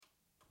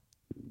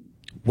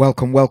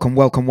Welcome,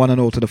 one and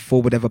all to the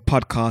Forward Ever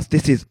podcast.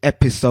 This is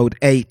episode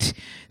 8.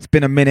 It's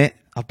been a minute.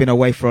 I've been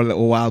away for a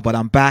little while, but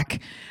I'm back.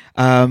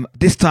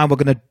 This time we're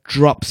going to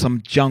drop some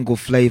jungle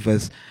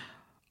flavors.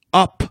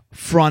 Up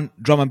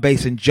front, drum and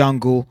bass in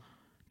jungle,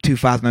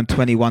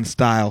 2021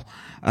 style.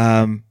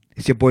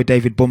 It's your boy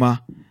David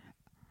Boomah.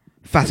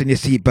 Fasten your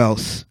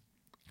seatbelts.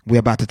 We're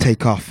about to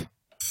take off.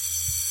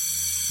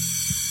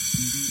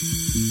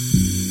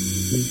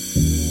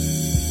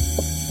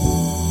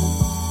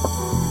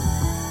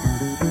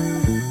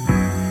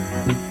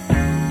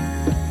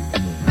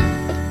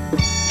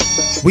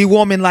 We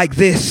warming like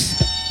this.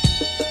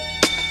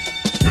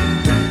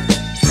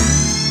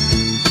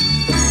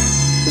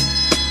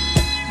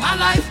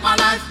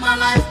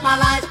 My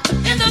life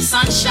in the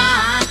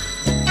sunshine.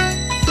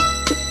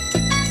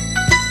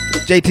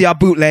 JTR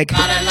bootleg.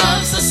 God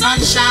loves the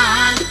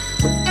sunshine.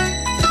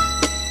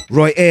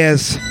 Roy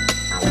Ayers.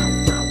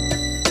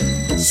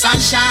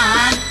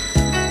 Sunshine.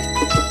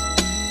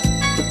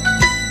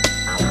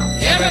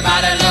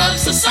 Everybody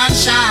loves the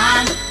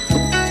sunshine.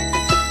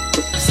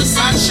 It's the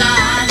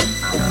sunshine.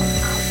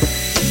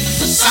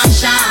 The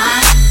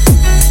sunshine.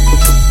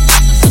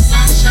 The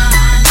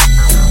sunshine.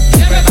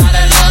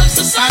 Everybody loves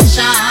the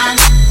sunshine.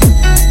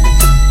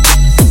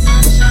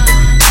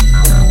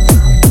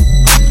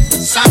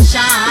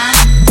 Sunshine.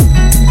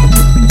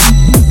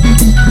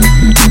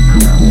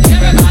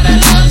 Everybody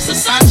loves the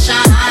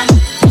sunshine.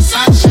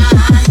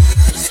 Sunshine.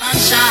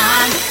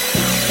 Sunshine.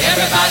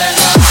 Everybody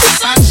loves the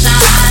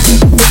sunshine.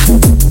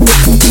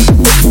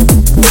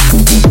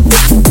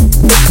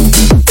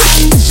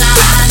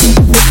 Sunshine.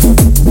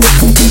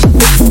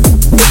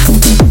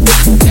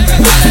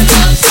 Everybody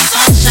loves the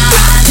sunshine. Sunshine. Everybody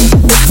loves the sunshine. Everybody loves the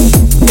sunshine.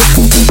 Sunshine.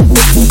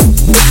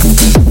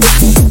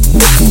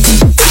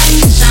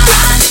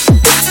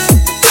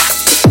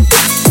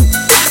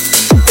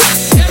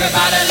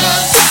 Everybody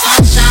loves the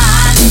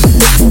sunshine.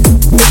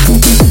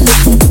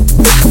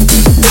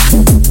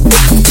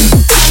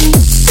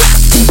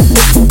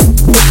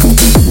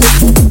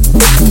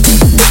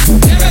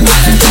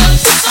 Everybody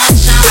loves the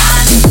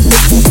sunshine.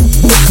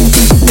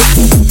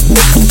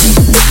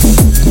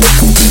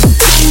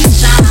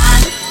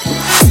 Sunshine.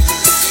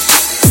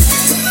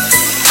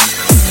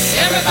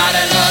 Everybody loves the sunshine.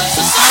 Everybody loves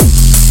the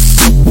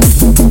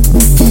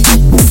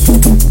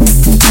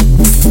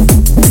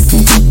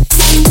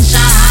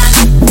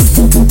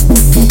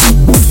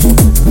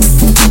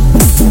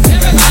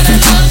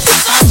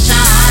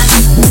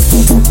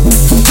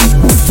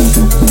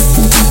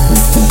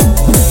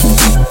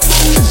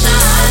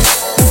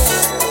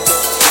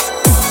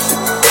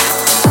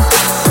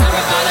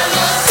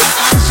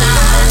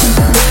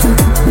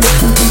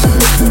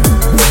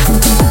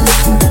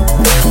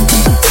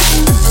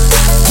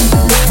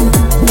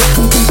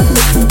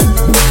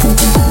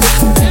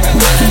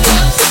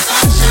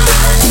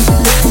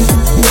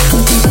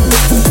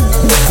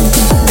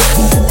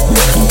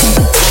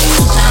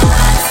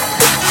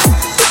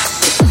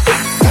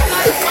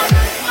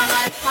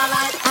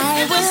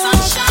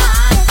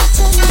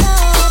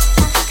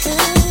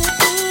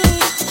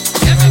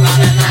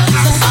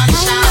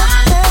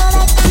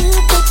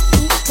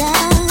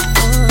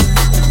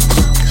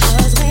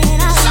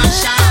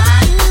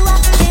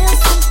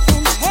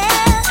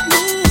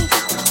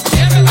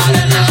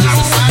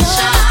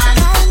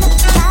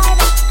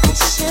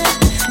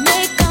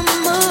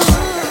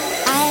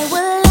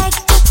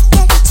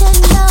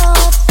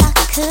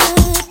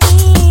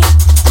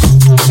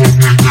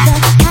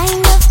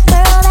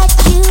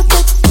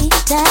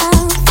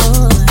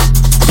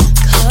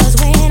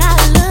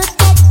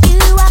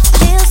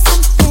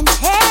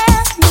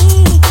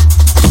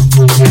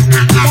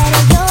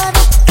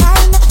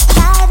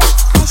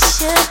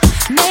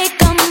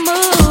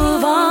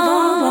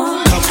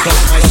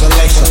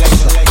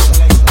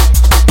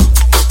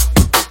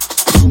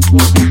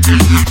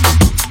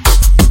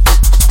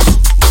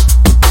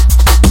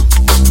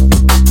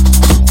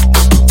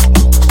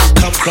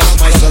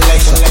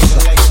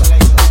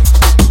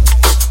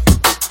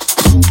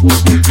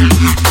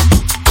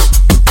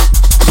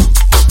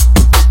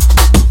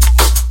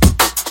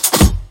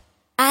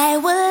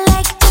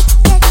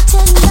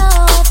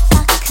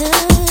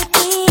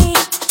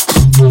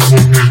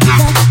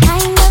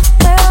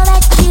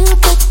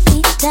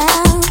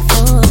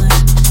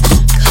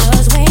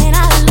Cause when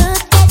I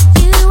look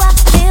at you, I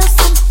feel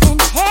something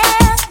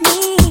tell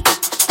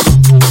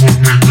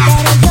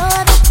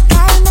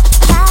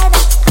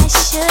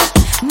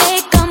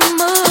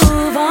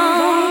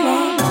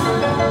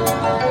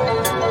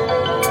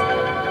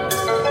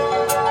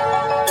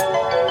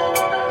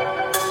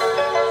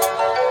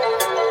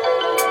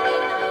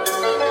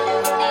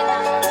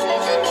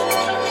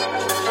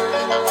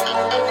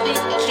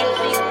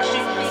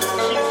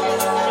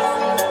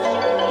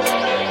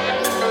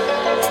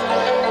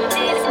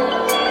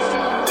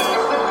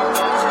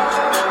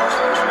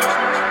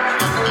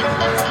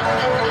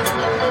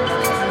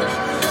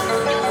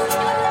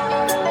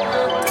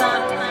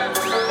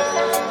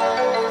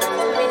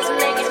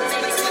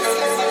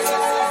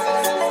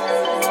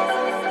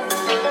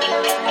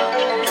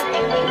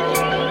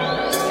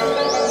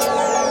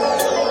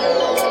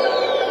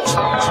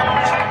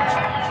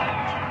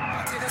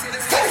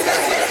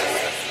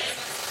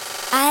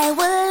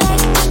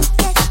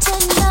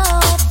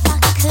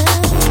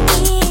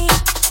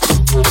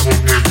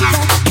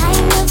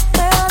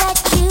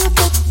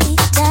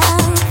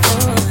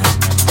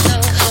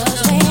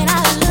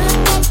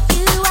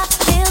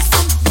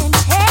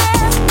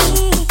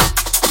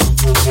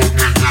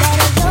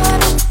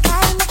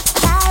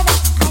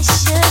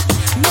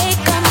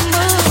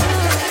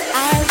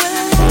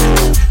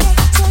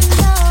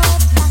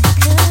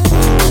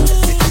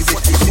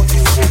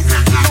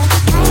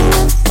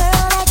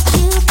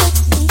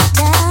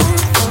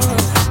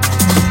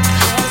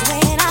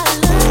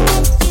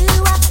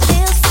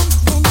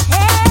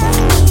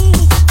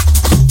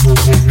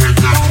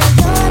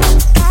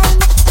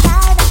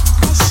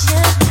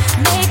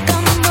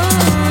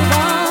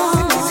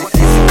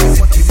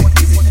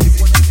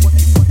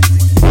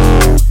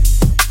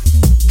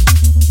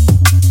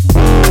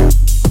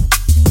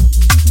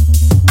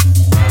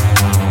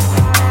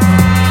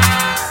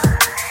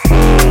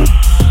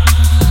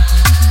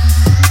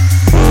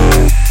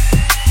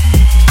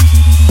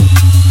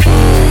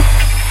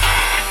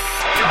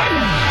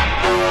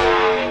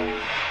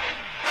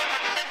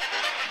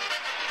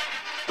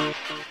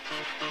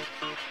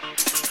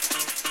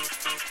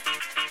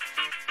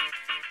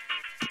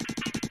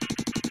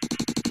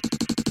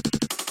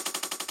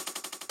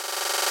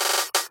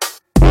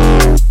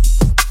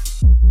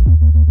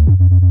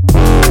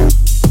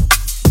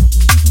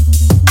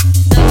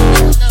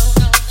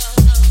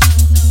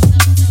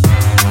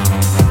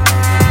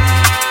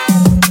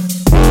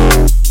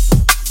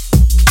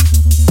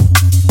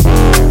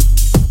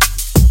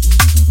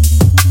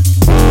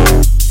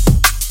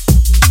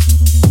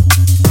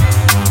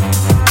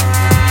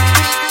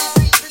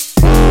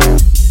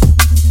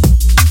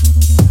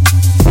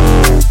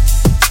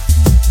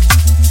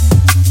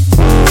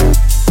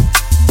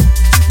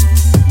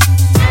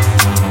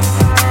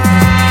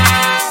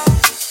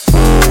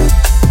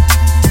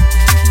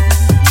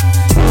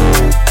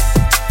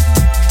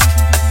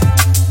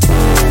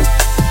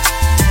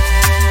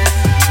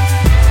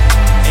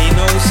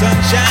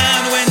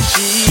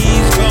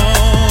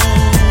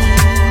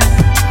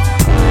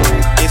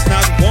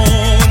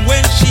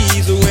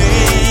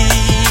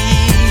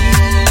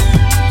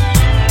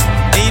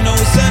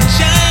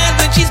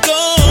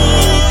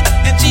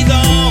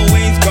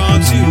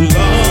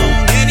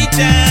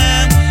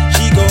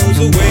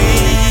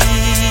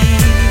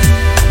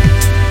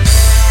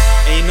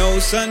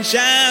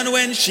sunshine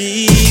when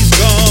she's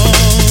gone.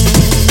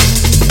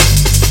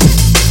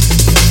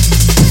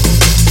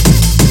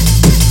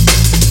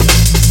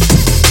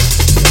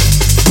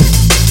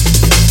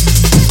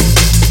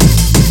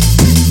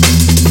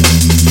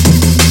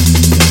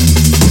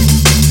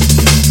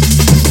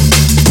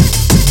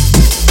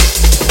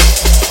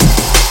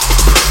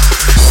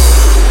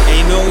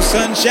 Ain't no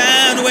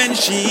sunshine when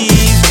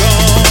she's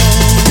gone.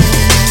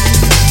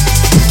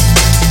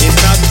 It's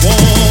not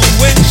warm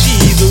when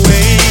she's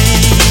away.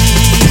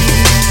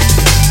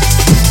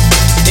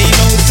 Ain't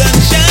no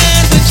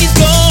sunshine when she's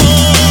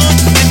gone,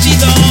 and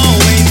she's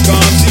always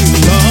gone too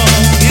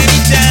long.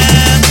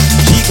 Anytime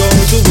she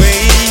goes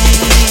away,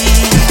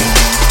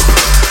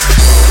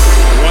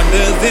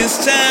 wonder this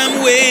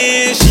time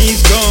where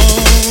she's gone.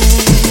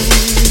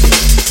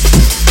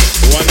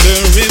 Wonder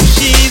if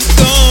she's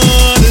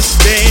gonna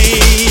stay.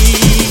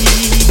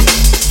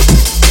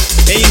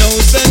 Ain't no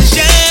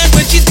sunshine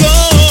when she's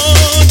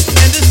gone,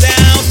 and the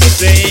sound to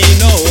say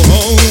no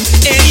home.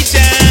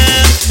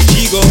 Anytime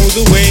she goes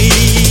away,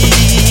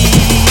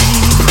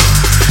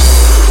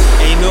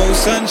 ain't no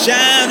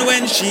sunshine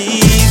when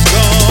she's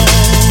gone.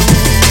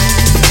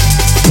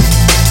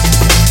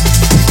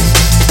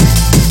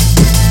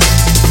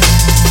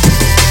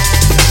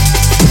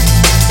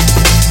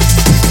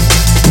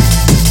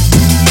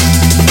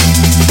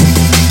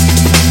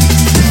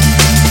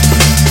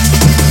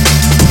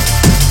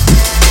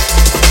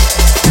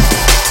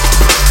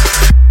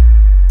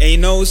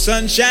 Ain't no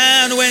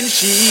sunshine when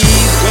she's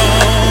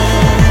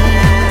gone.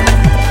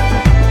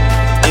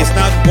 It's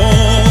not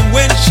warm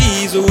when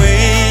she's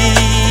away.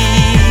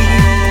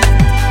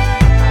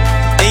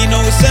 Ain't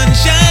no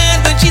sunshine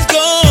when she's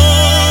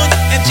gone,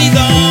 and she's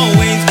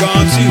always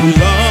gone too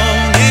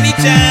long.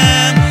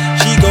 Anytime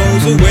she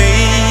goes away,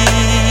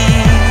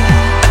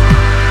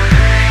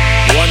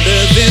 wonder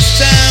this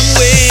time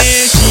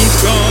where she's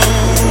gone.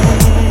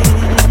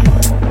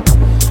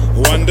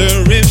 Wonder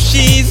if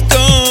she's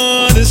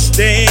gonna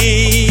stay.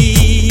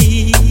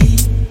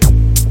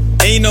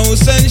 Ain't no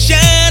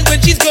sunshine when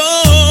she's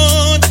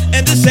gone,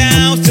 and the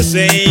sounds to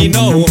say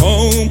no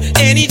home.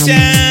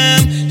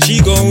 Anytime she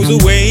goes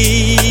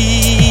away,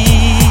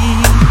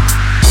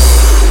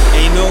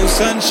 ain't no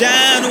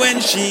sunshine when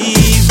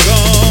she's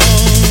gone.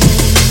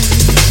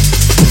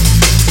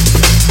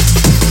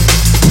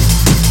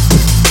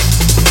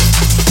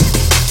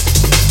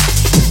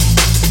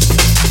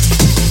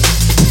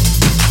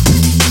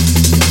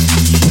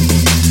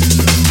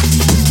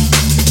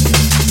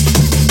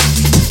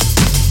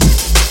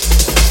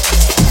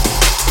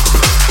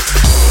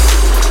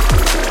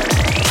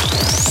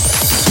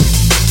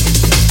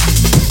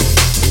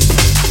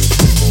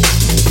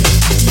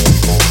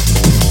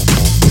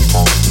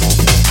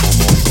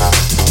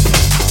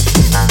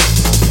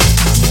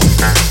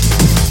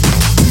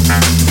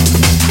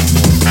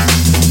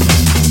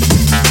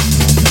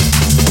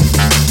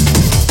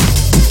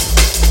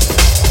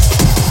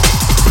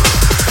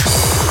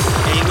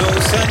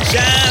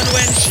 Sunshine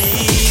when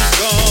she's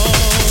gone.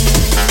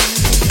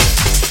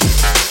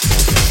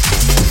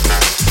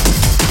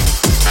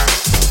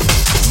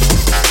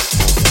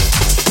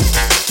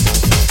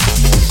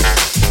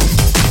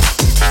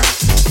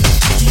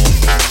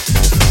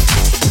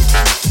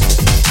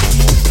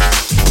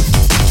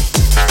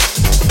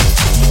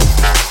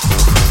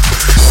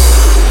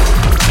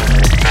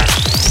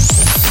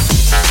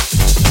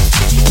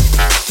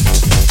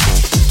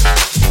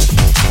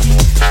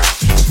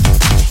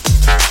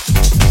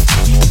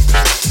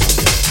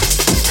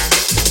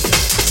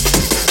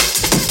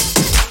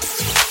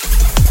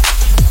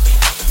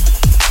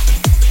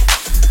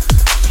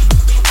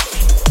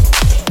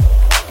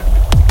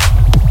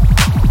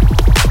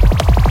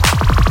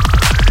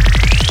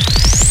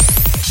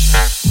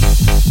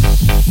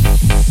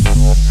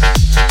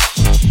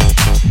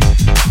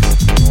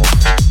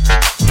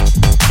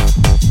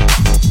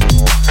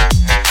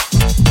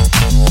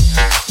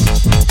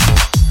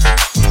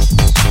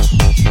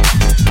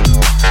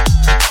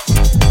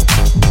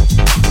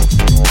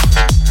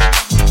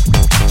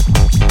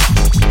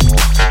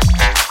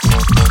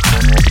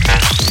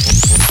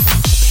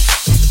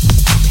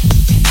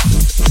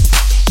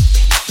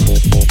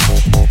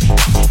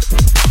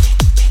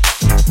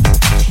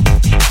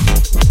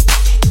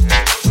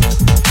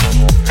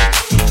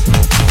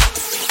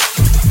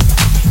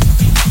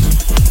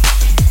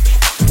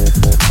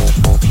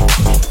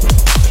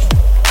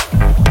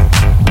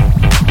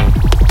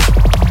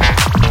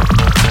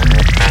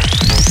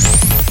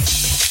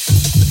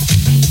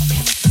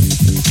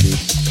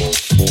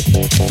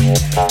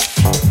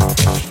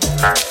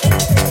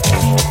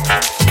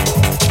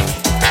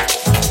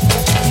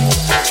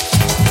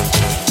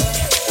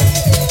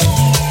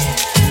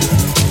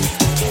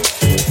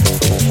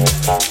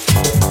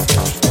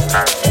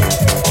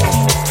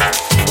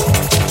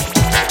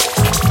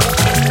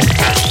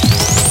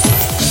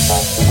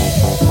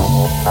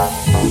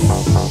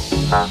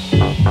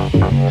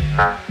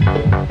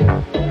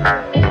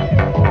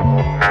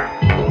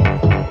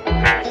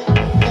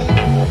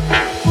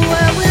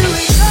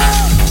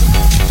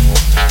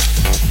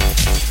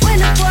 When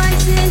the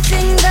voices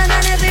in the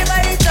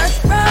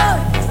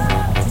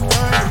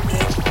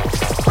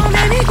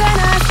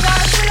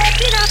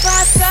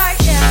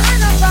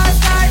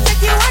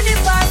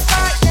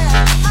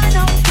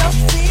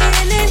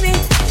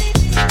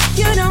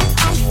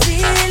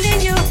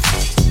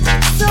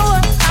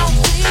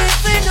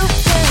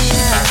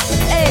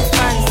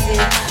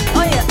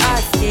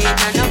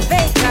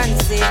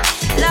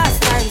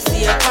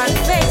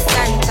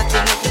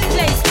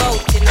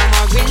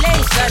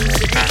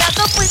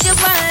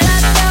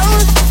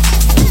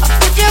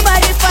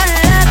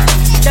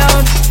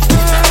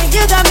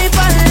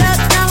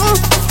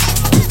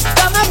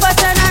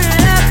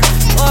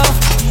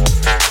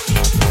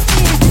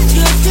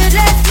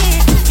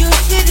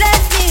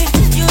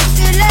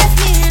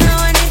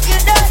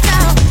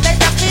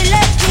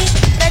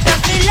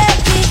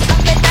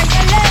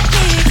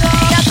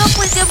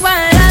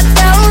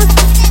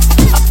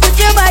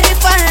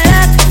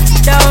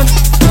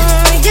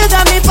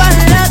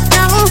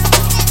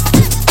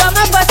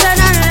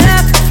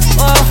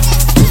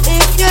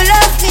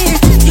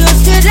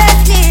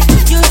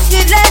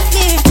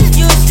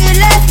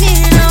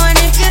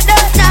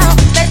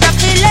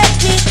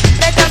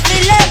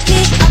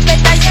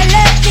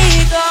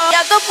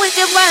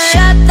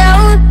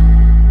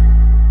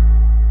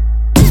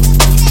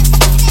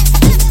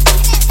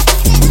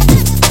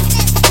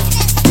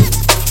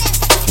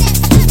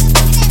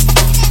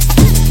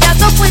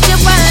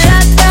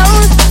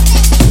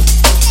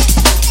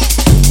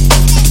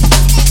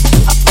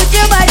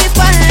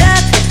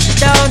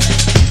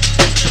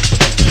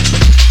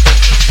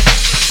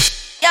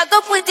I go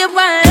put you on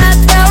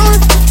lockdown.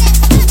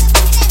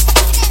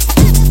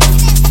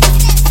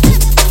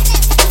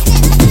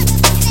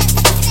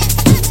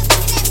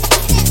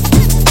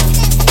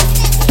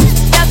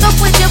 I go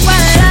put you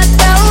on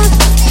lockdown.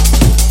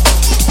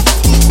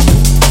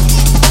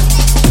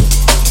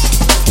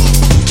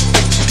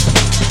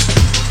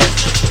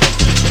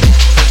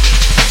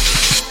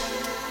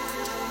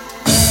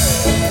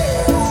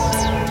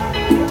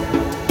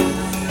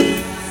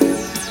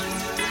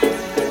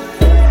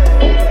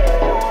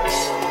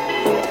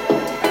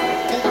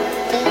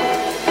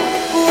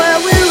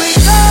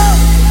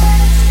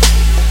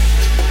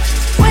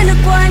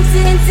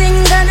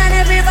 Sing done and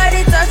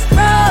everybody touch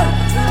road.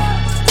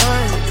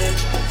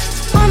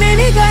 How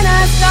many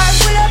gonna start?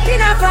 Pull up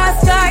in a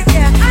fast car,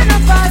 yeah. I know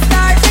fast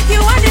car, take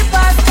you on the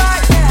fast car,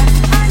 yeah.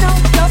 I know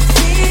you're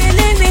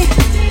feeling me.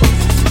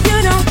 You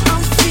know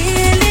I'm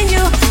feeling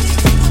you.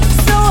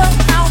 So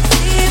I'm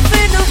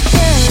feeling you,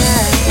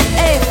 yeah.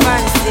 Hey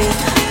fancy,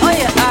 oh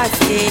you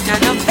asking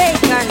and no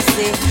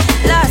vacancy.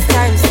 Last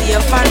time see you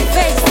on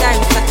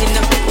FaceTime, cutting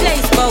up the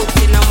place, both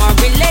in our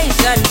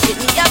relationship.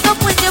 Me I go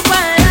put you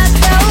on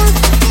lockdown.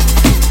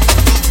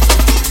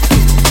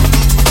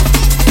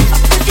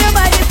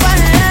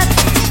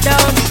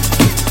 Down.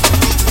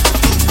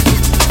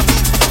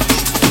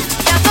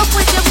 Yeah, go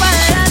put your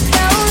body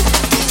down.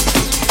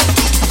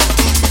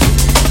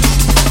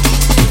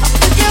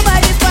 Put your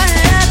body down.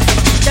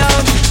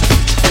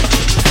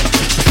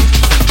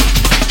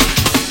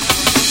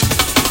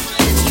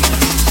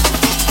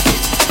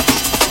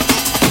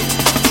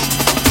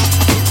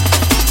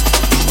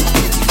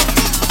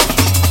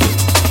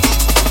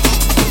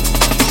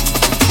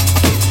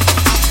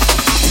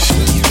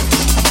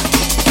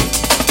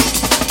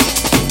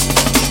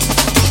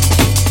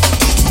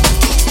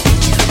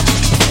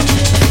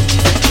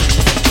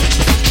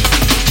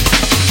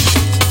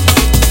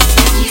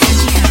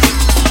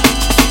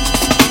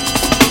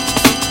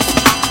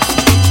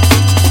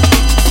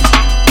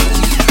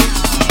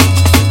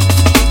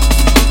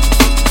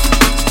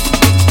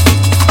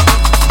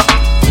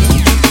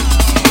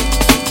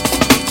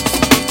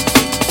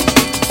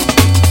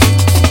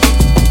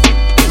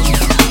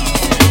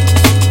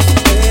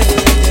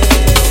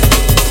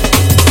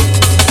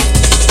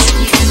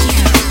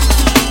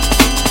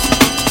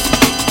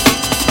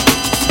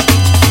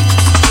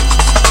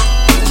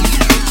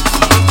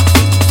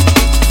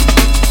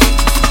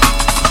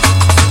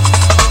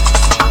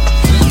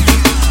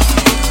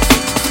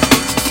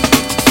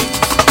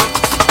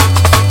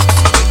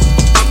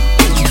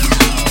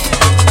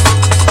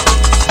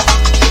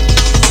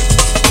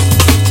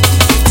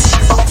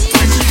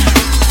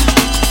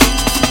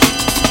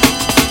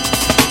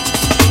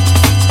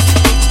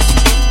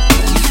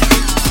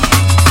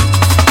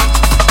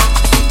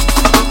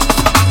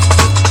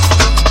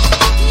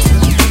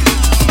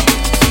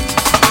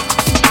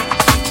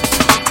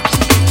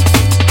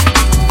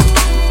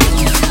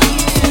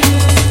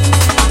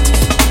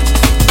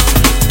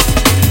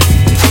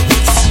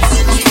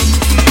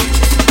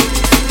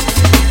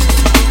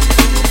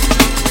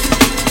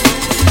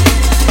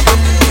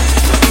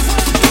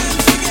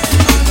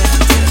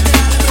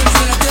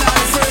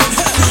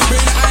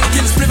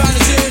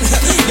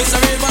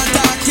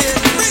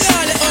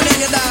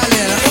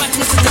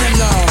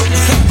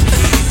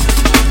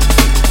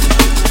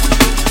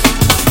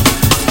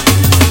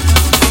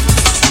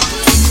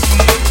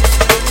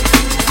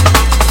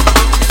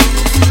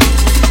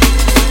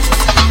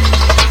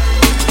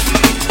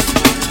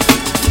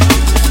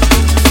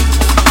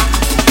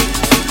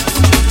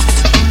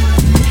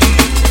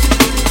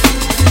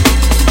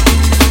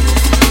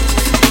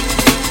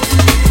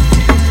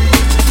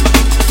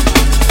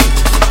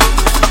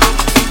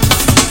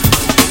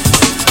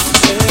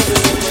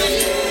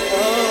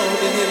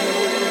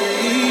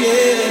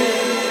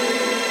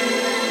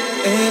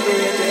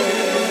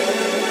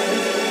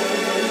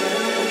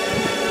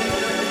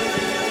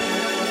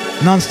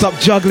 Non-stop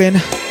juggling.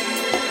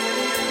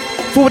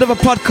 Forward of a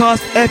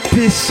podcast,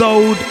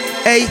 episode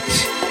 8.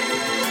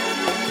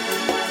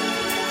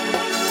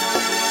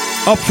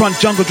 Upfront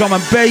jungle drum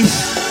and bass.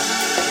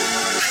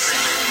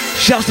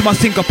 Shouts to my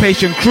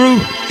syncopation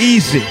crew.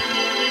 Easy.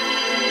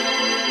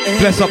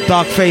 Bless up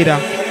Dark Fader.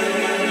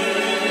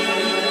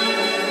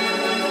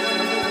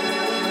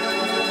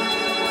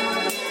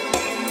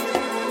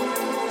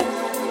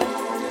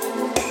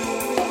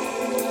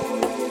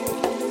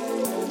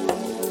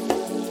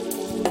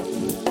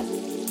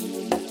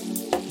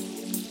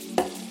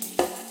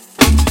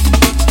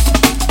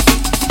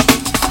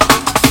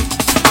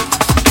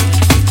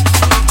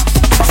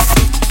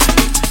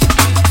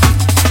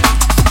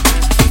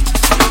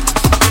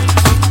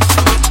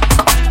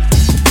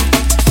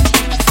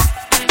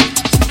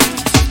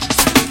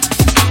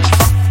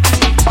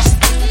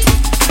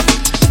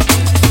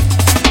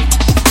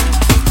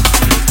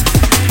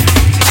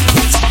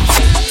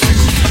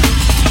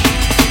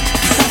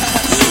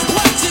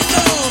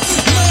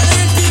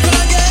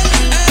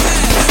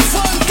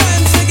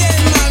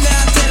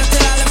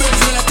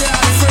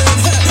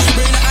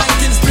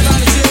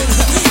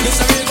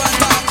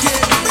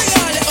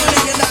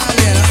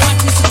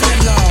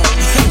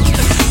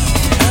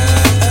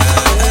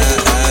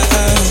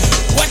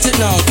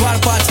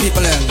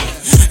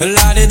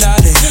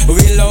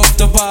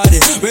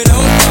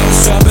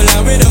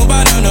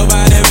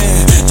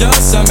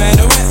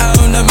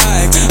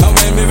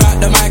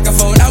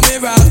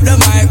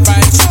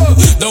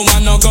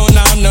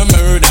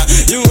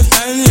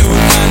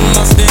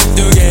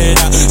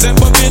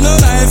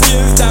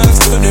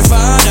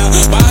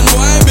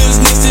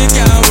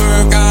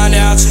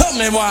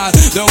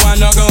 want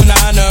no gun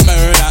and no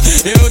murder.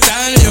 You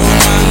and you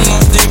man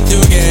must stick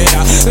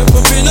together. If we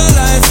feel no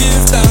life,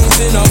 give thanks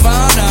in no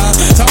father.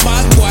 So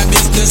bad boy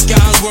business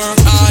can't work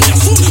on your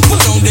foot. Put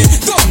down the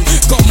gun,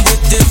 come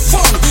with the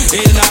fun.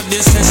 In a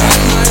this session,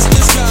 nice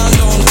this girl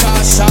don't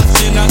cause shot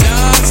in a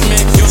dance,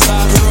 make you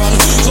start run.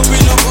 So we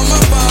no come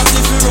apart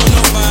if you run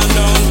up and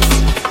down.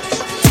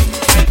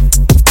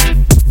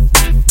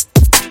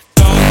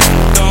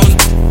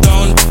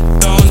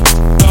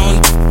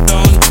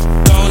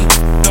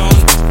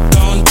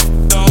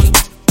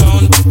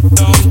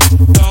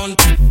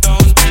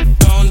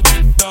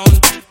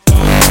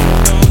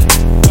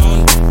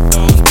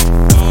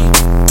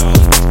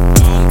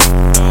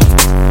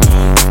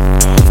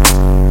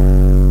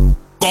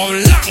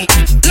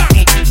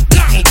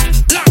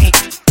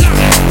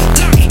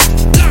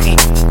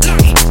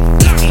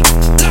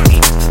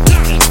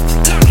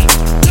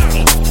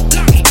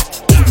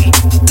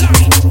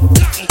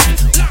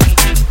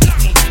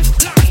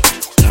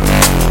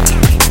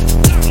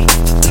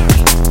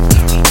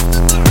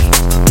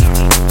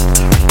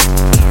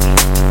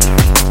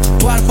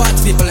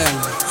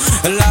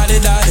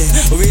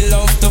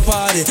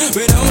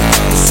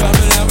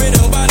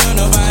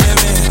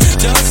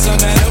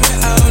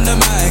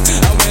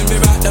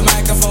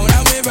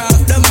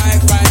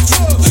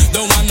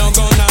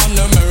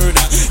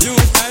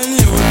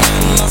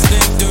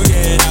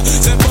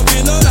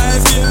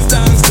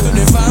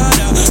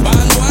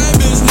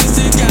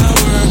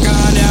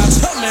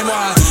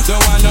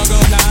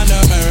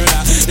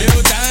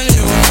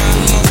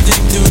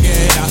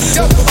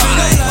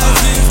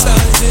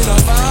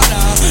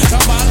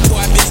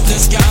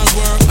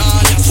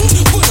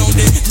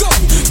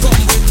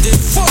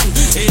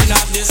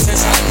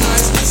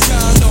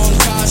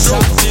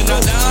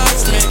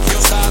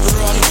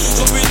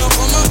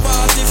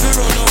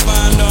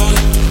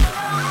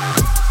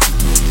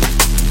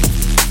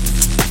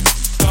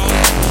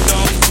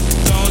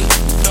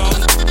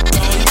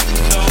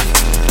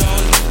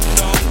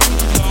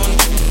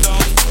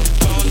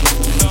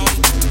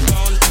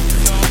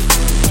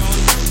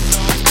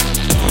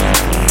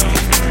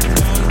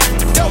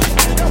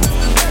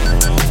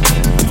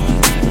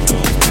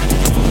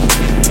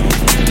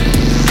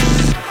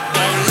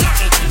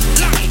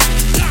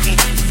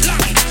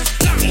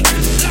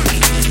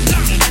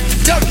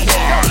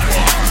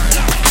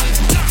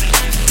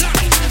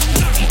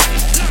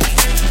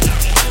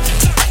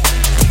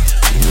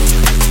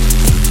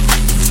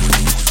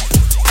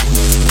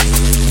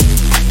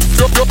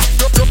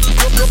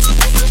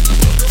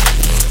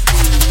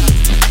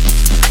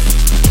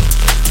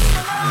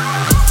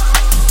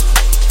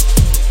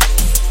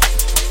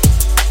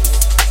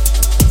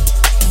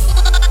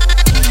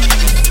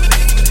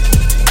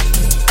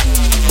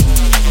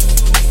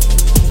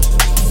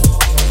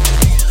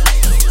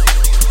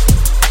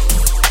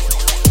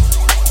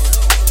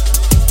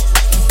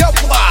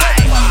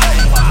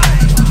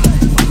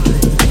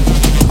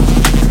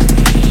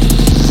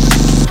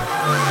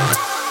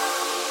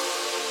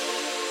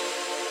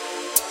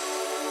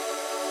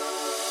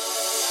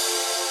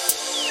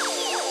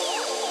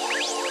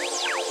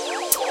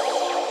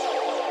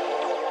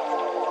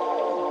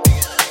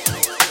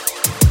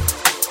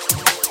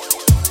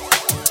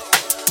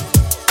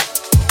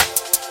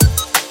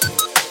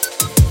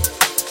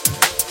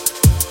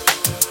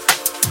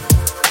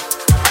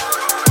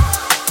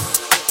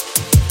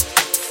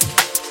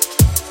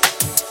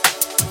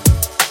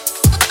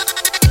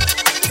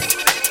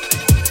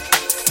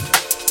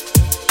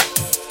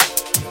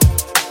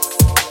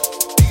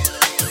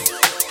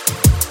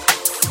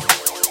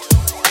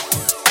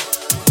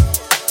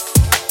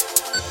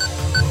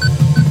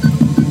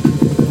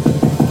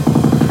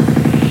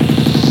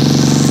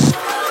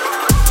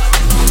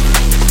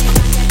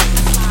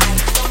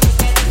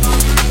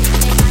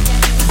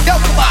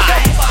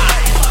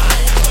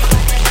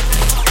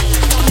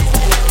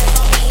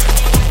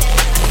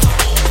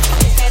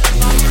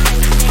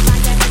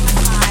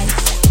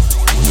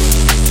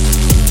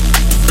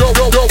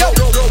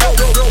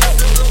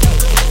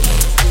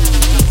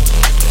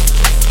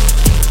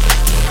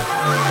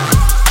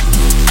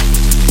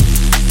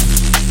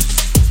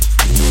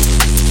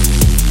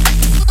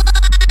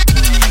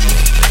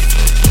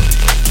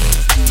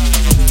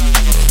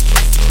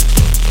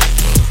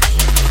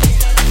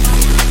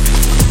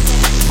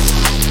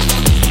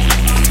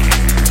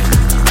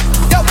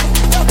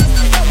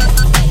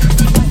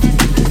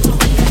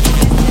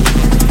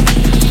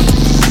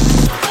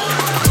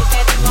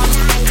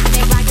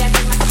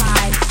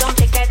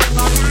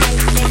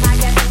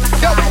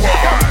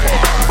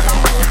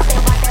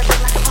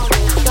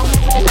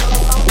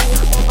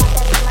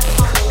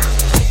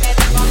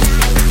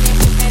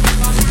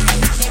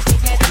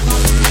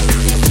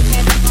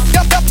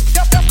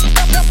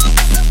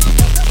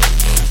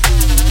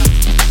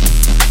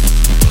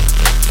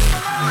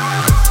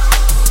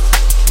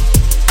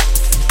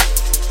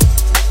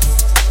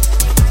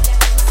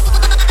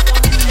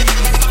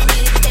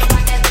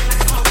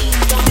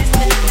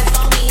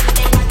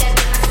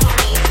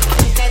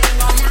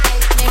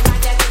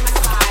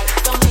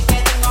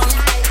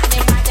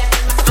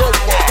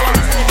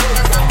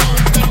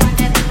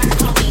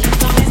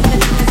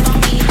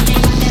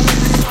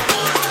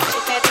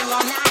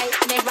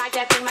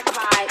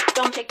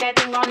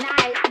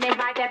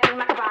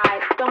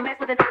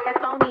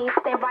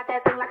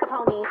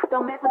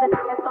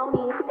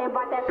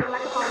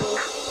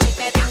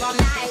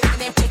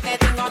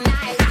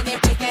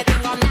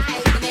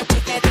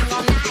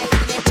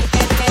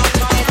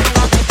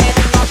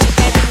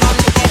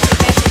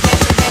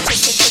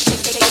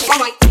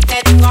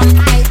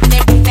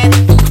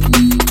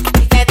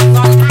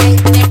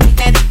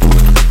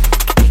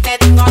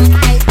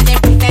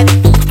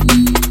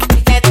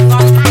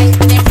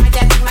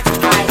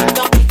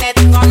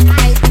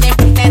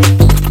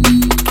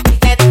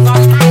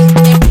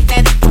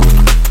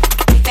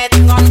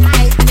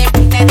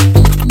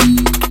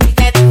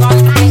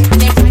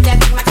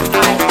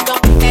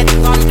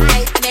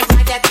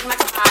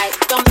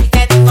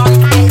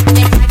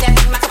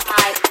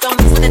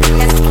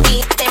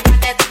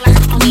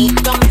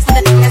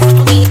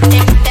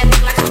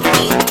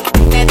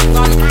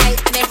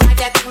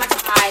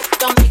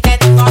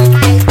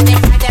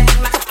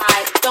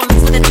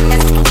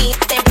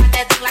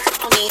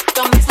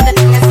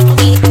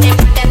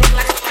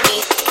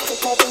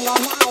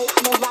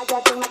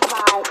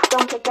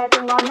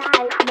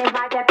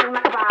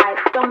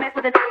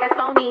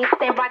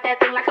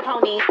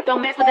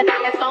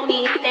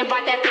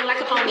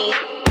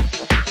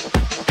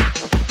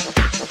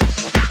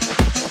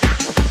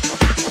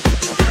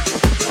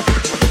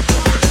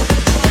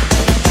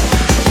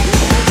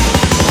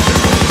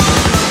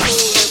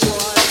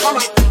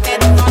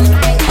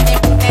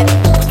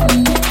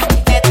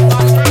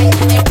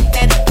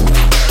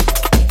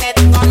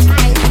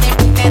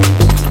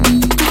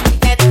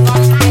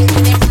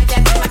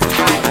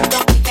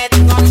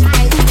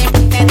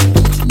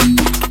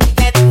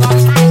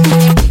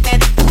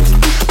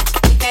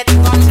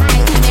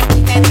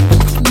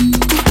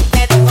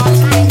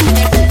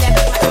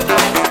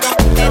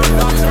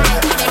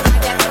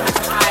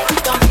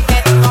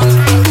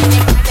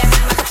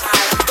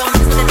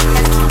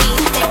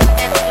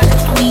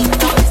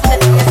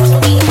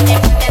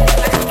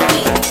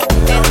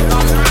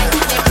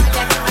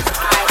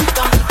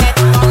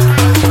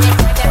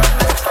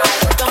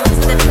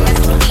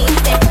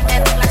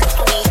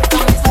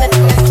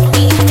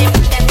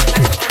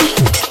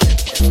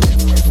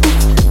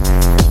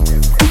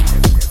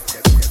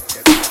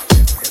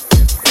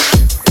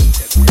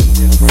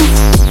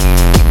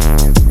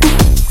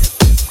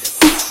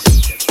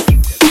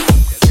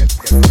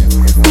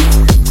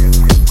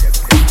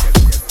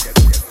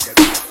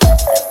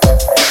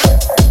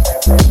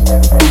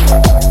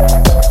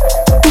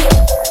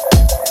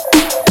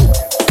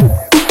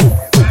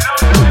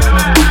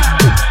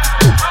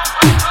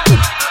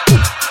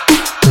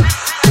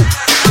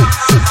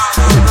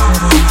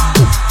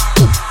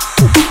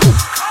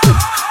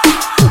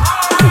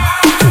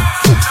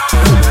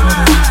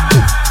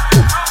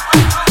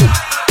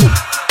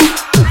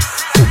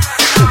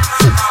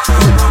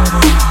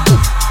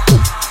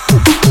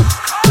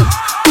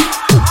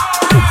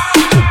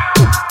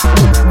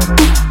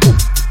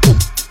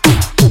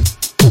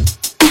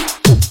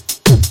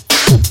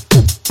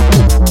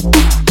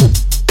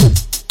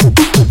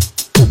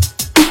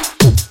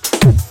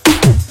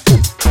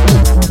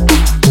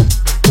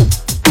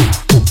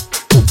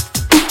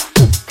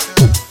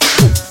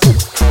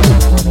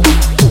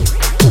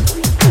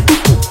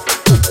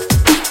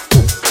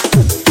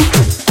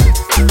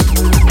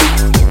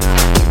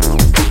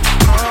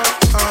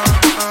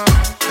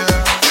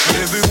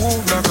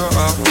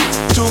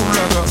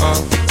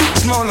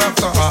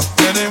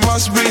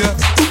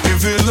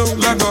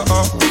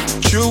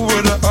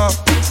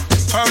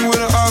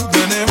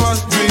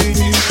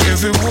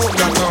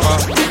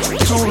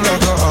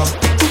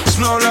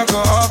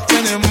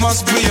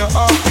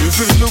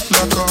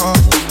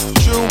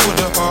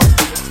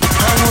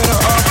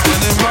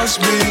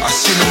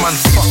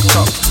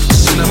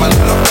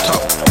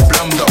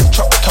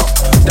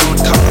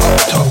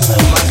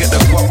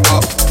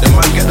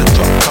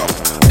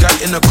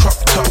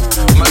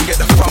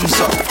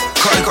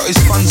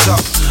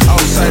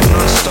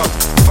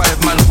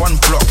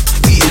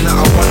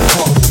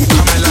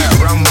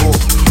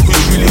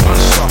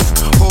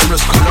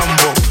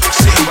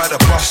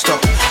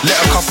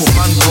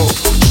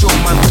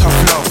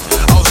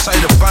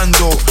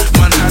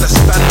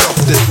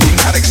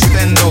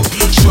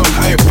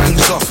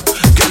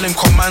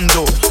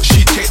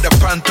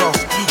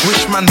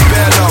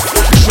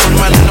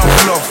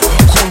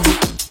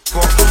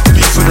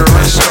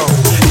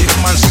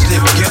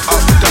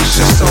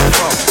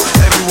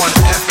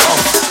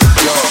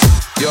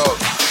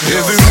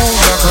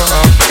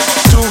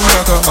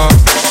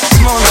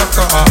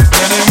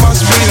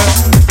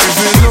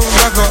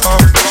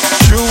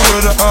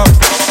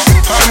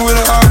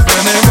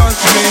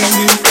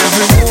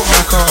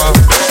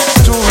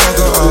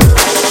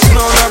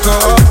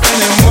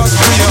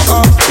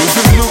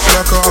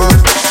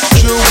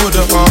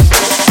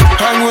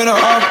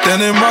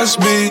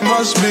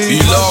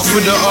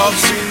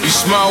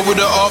 Smile with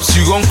the ops,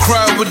 you gon'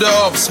 cry with the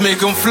ops, make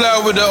them fly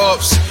with the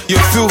ops.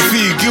 You're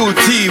filthy,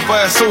 guilty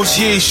by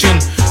association.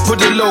 Put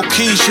the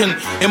location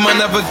in my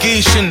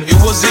navigation. It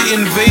was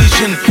an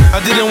invasion. I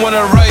didn't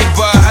wanna ride,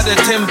 but I had a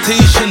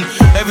temptation.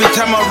 Every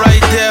time I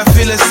ride there, I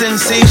feel a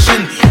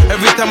sensation.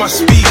 Every time I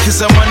speak,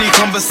 it's a money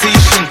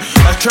conversation.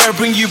 I try to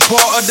bring you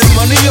part of the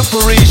money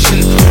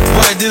operation,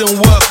 but it didn't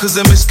work cause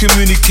of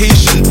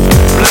miscommunication.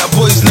 Black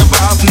boys never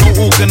have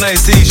no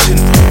organization.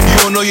 You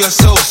don't know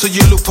yourself, so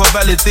you look for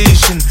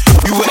validation.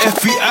 You were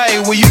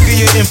FBI, where you get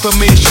your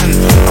information.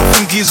 I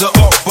think he's a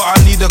op, but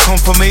I need a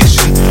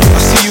confirmation. I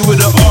see you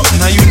with a op,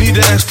 now you need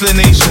an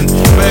explanation.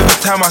 But every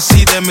time I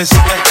see them, it's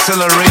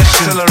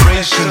acceleration.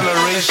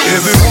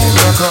 If it moves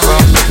like a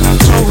up,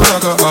 talk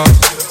like a up,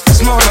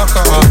 smell like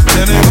a up,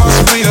 then it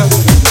must be a.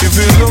 If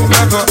it look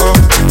like a up,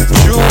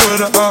 shoot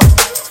with a up,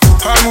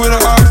 hang with a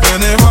up,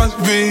 then it must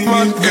be.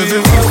 If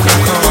it move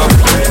like a up,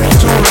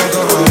 talk like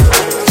a up,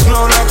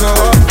 smell like a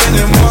up, then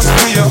it must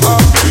be a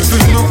up. If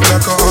it look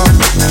like a up,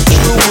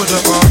 shoot with a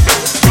up,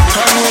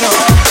 hang with a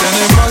up, then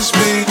it must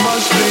be.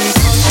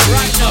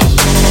 Right now,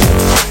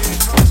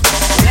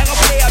 we're gonna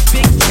play a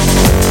big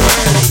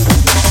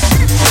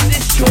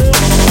this tune,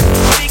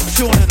 big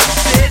tune, and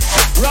that's it.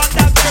 Run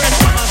that very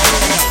summer,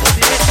 that's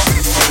it.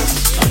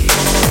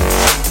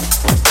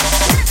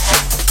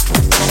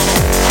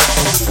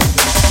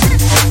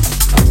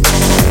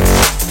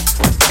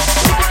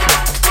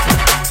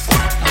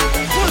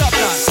 Pull up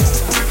that.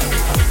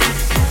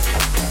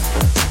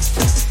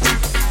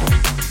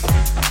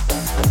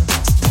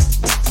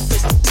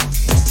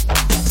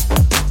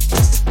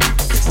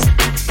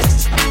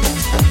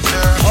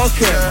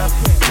 Okay.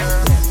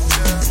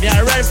 Me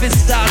are ready to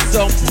start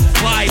some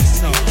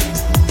vibes now.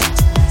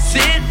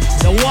 See?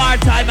 The war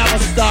time I will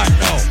start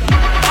now.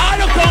 All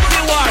the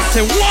country war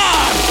say war!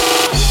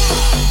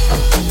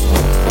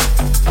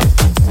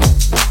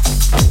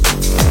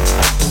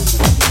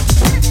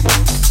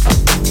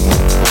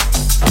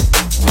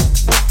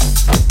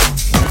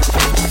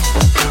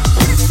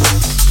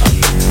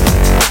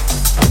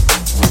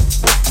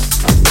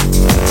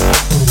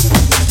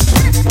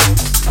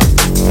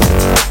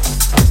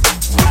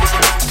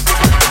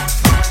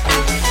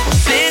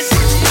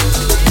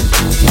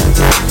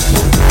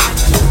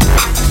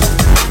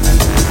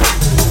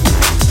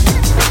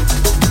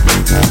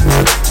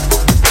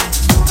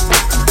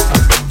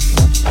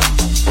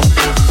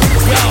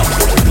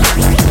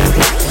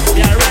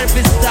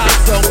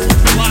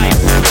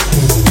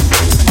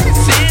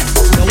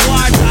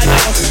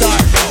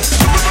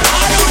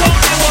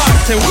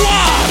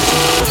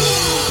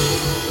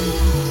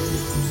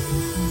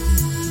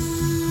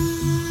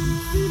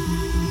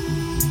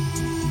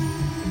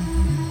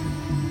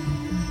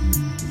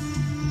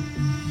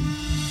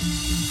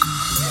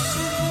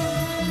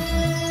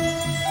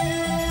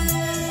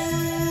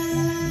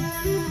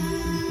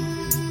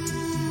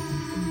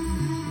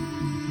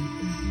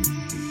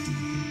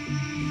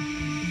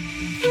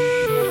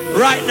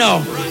 Right now,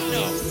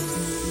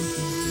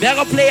 we're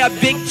gonna play a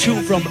big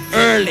tune from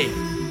early.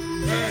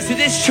 See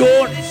this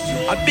tune?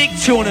 A big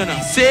tune, you know.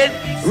 See it?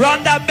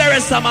 Run that berry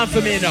salmon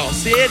for me now.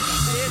 See it?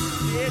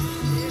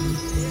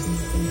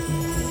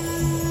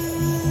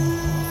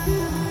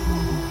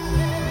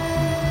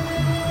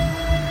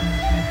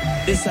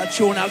 This a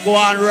tune I go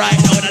on right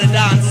now in the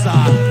dance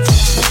hall.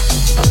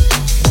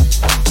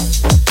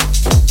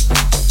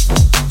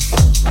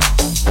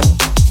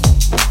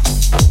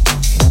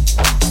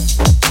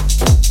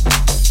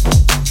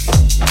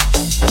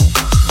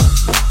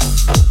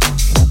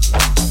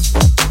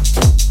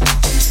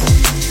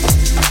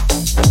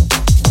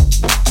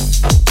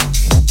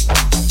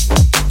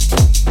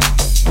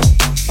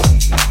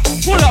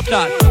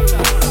 That.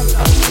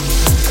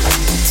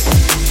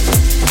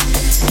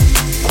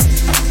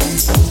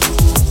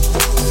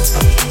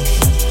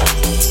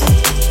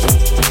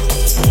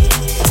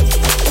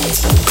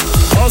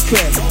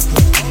 Okay,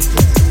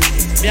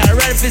 we are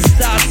ready to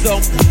start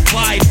some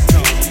vibes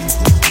now.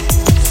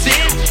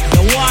 See,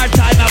 the war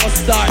time I will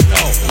start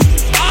now.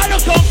 All the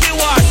country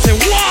war say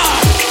war.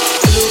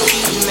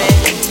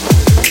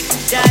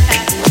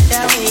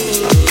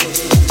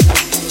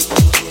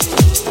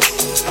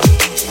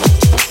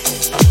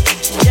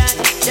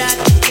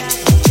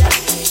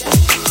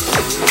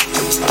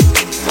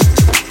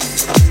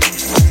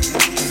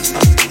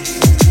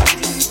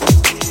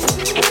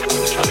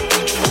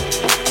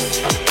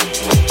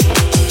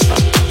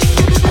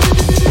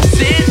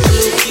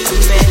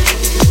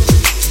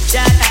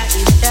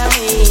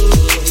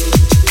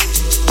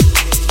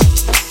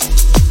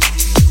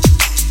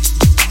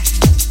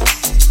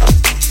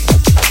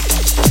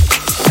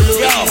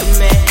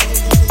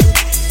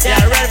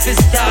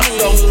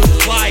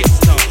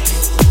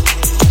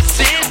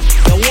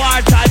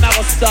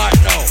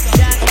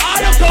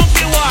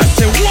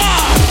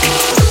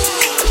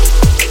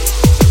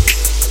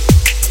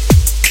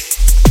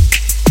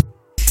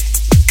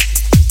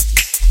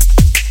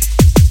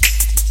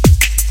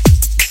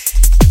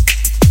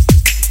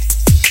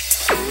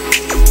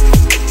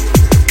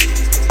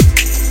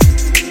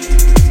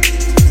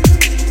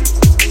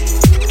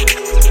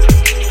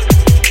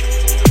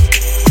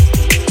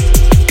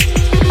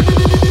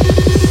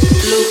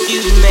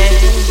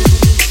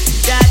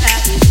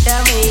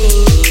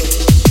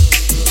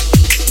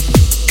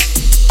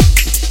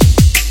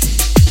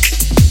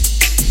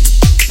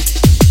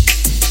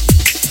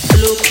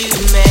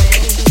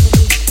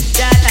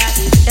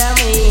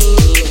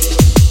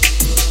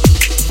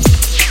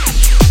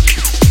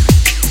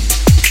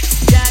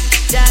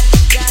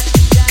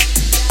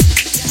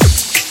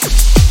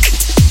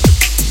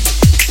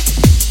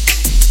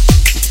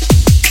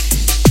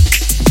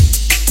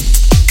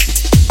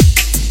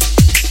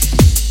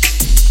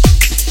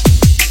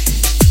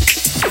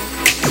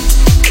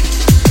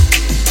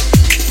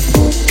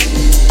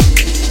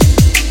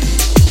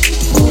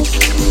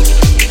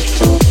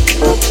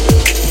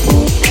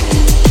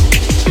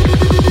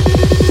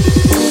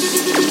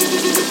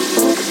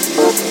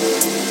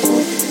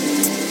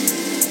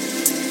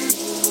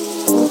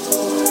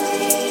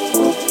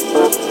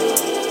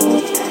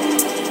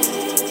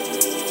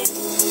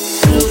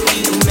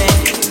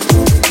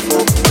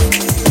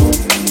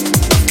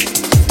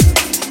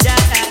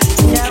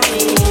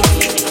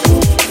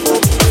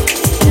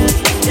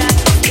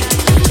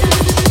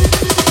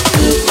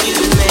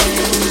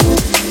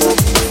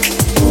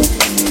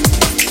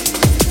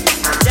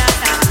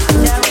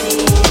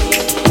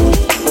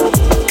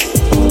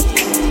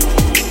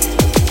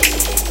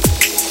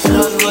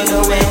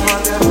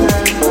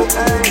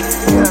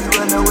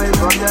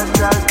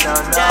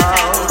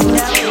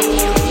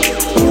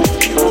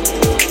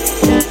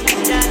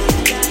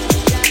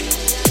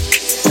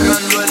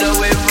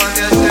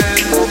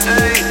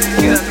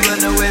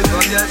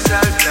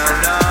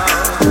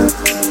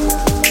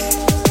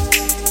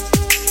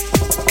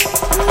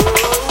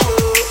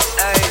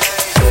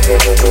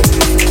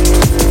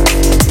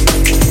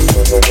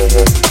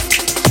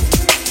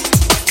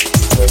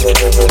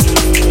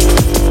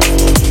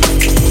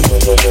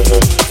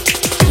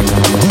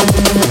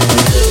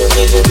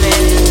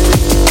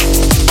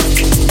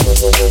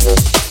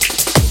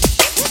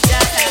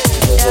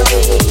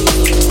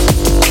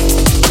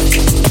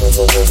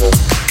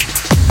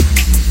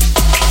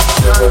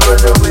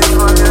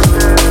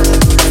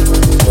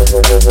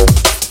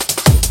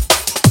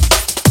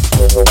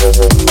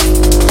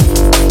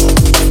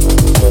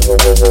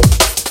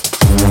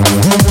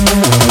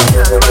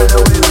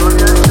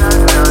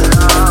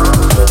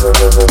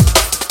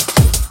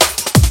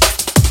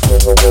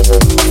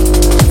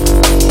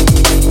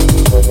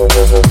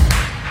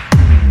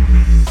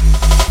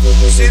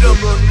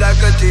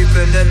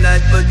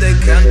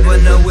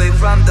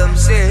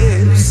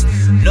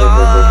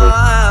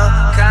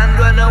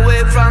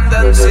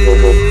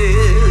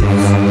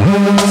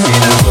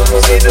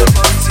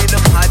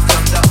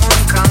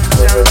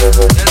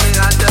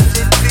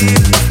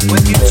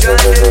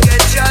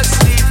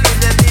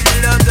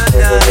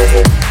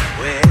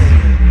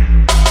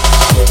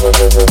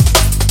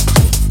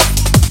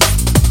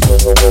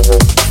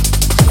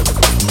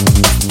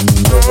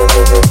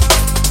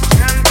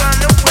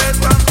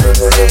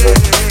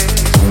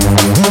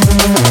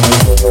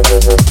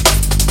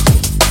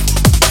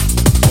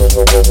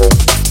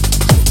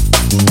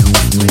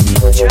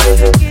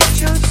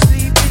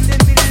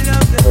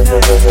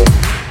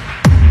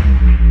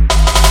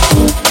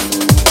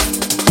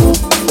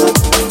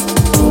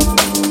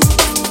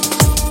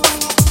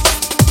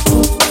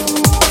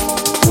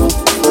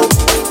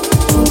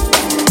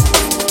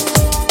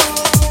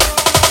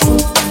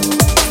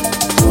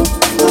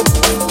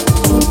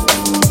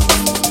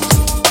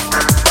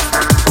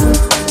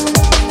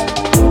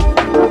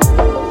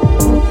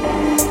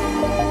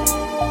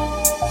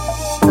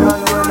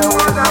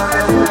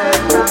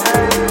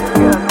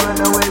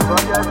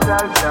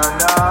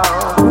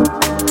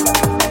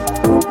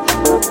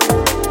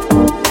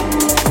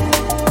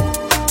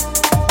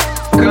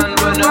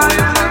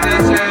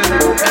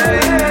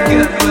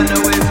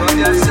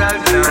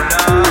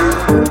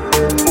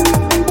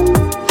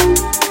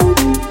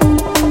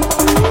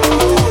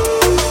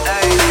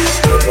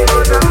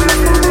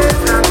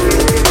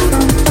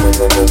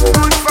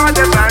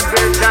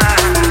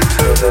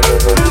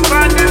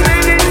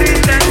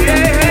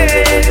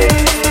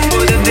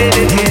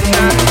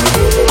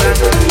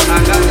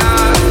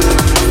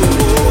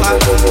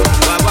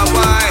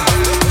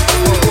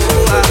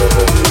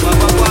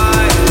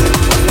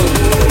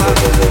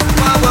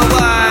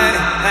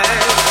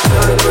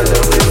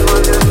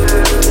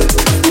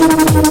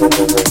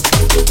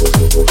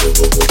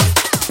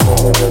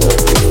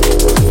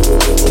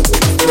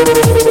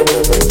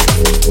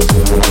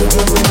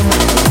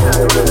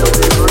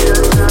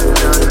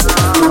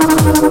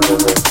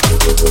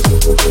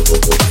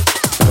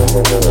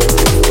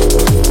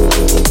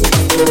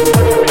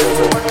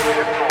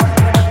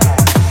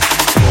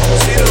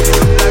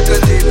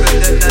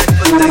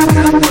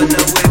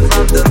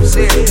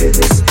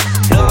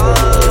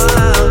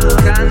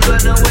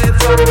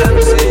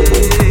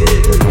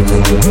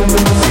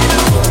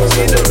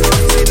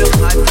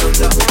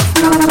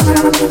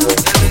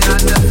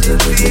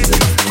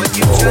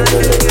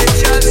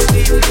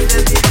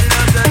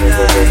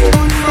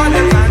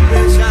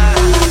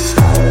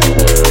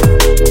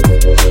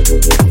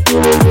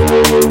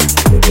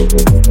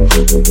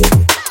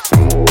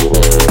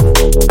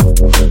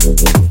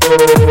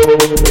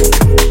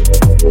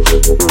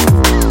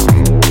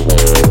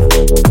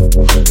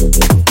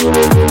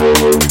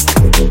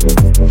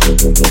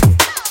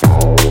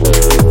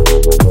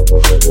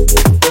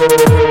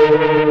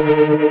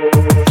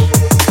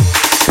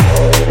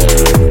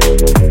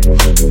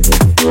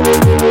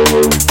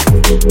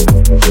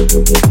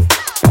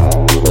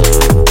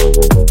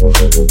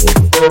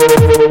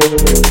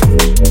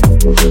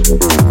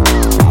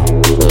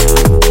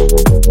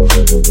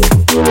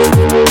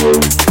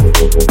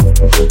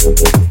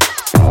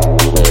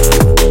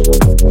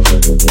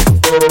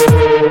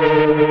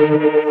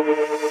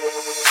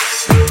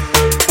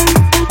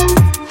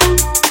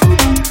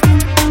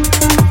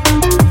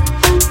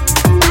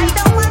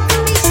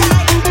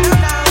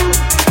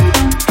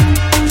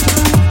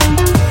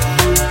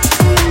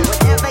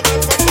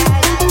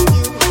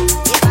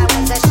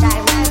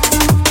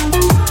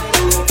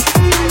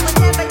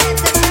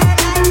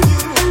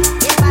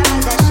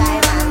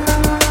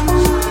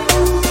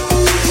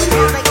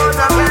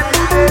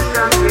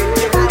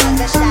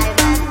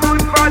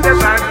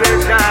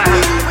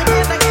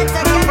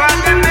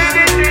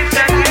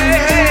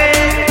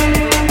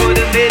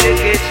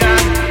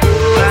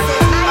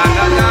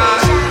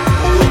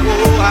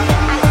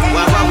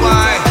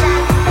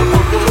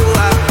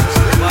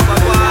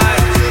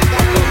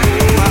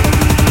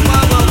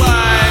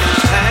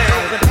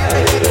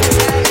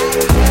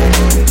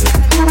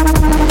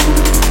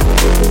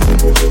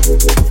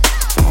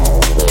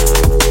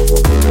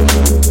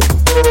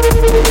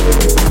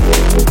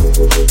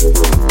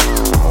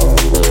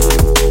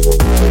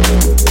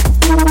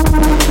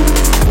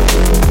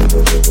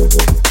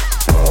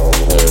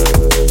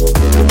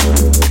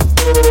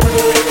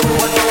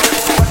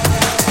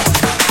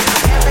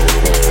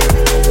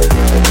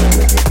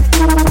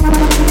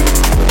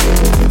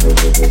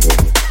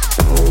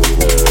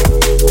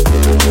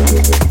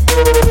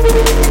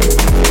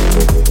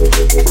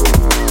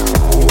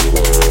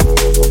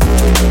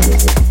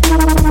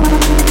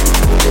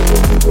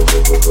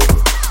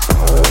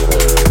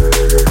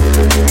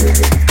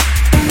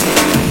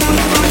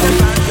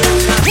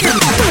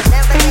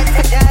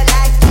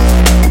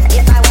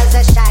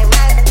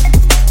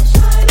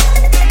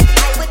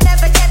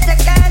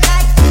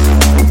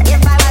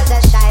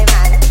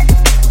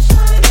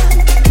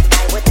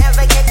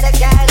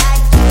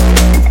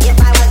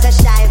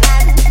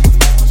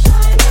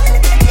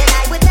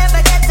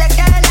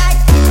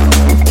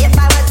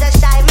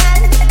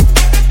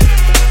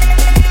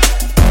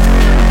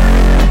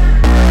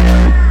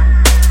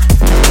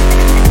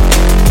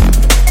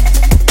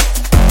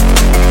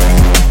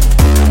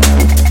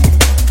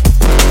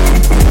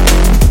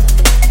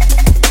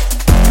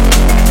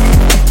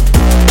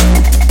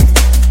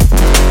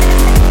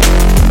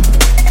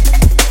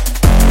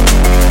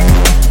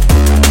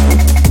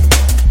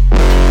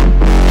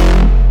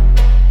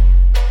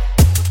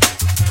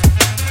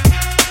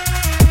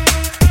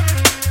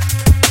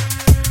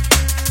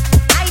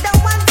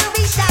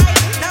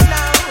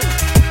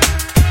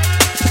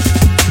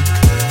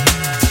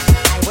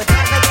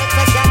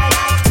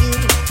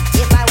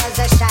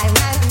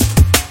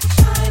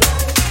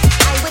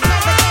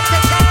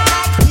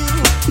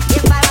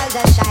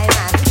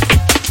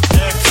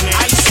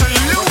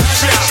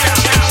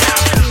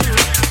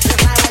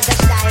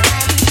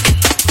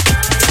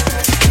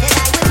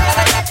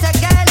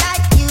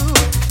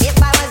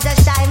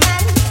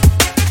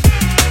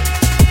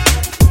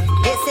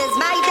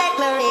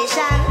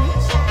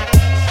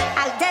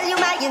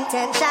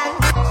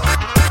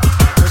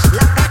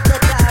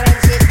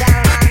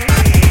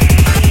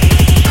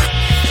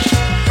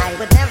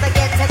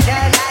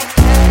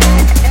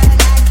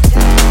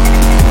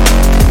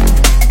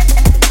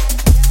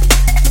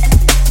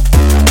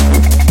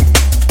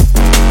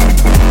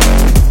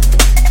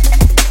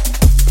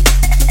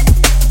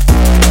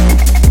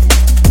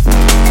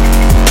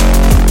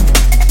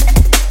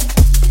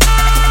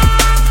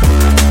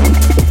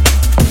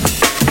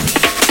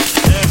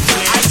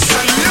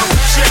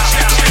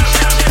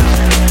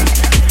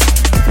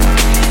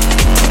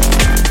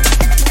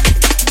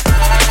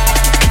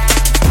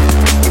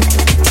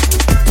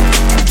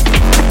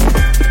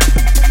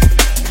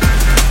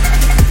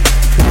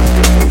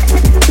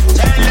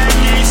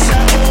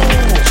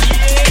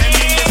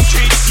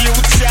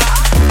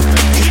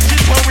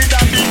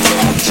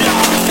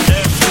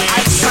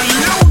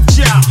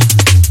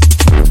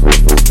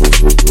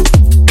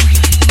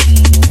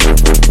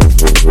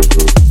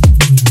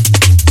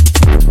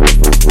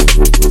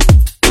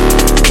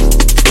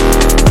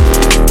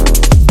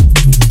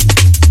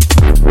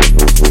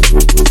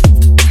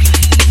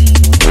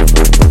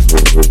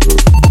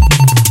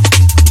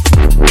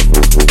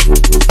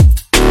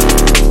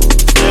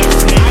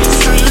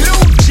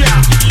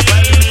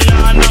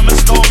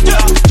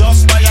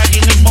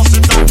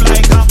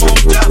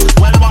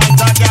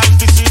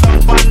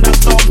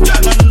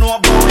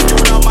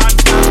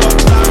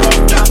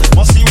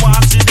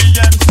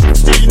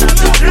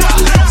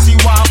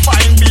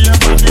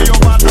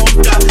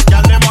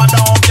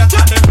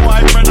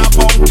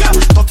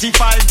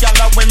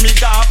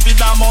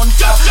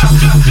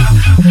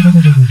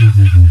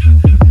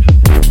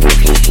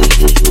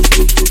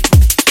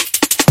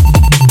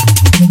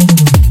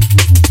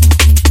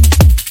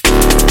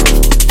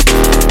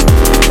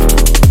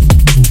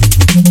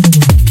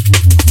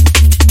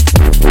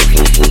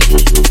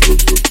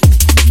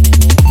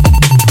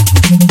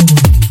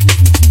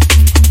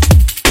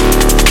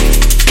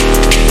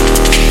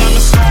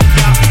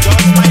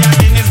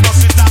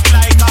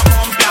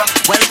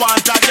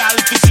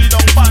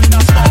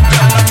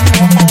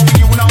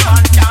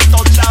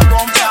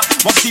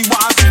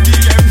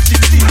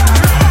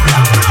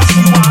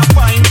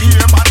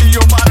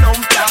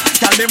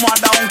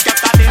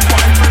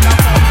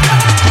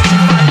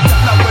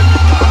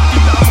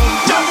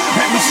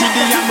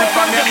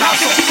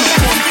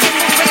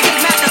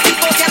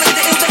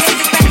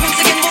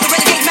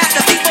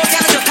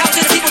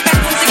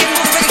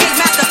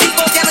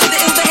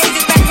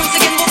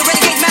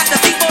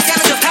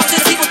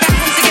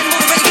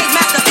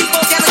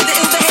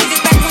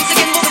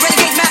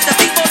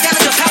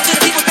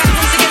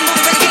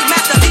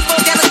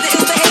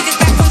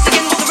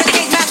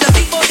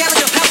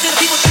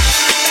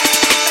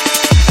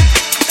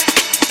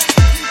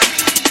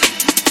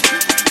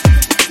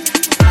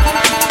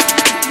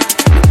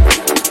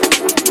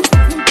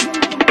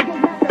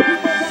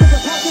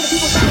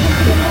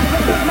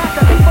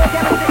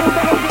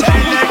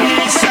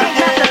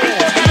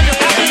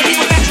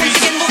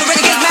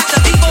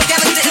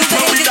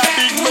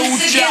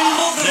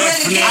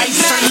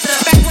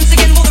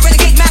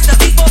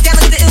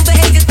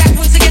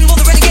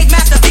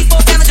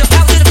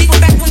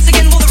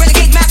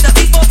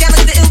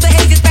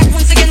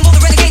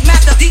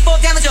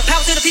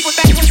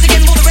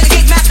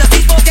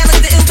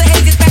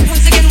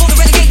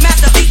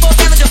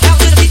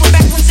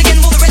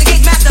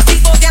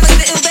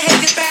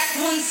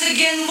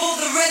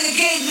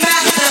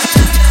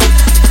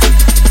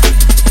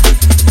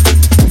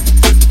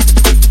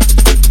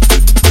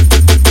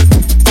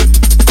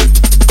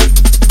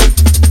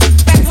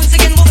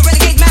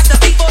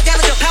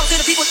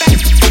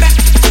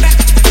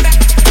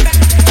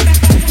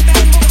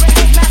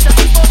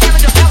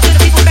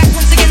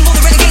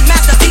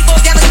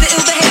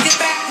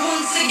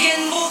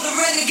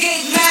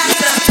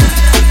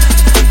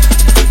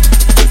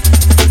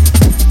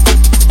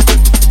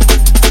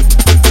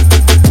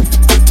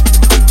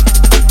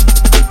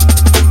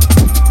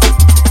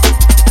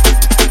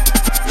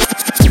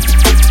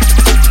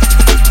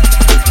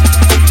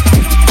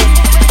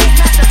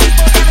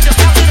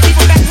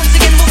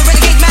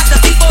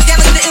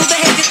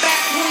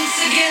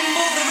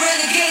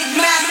 renegade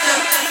master.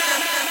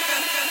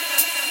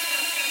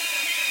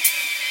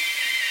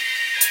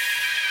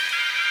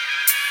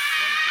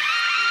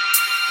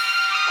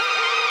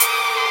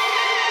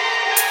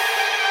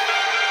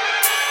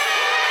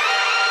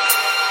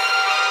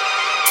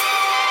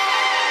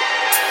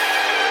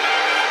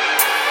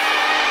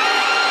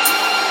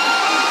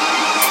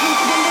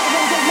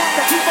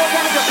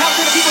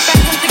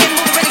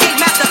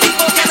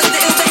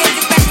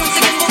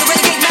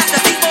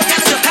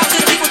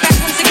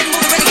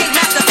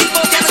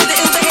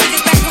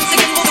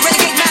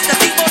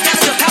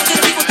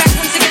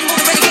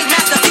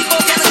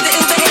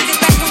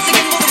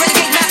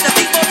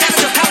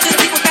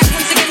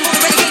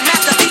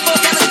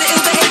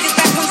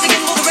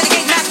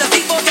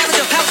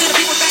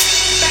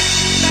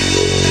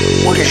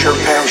 What is your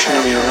passion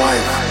in your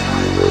life?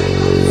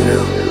 You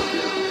know,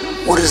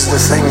 what is the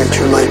thing that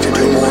you like to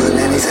do more than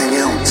anything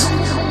else?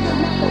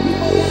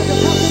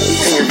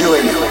 And you're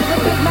doing it.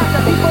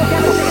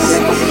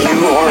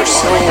 You are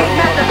so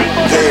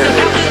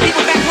there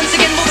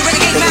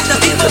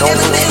that you can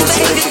almost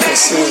think you can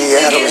see the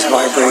atoms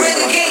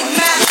vibrating.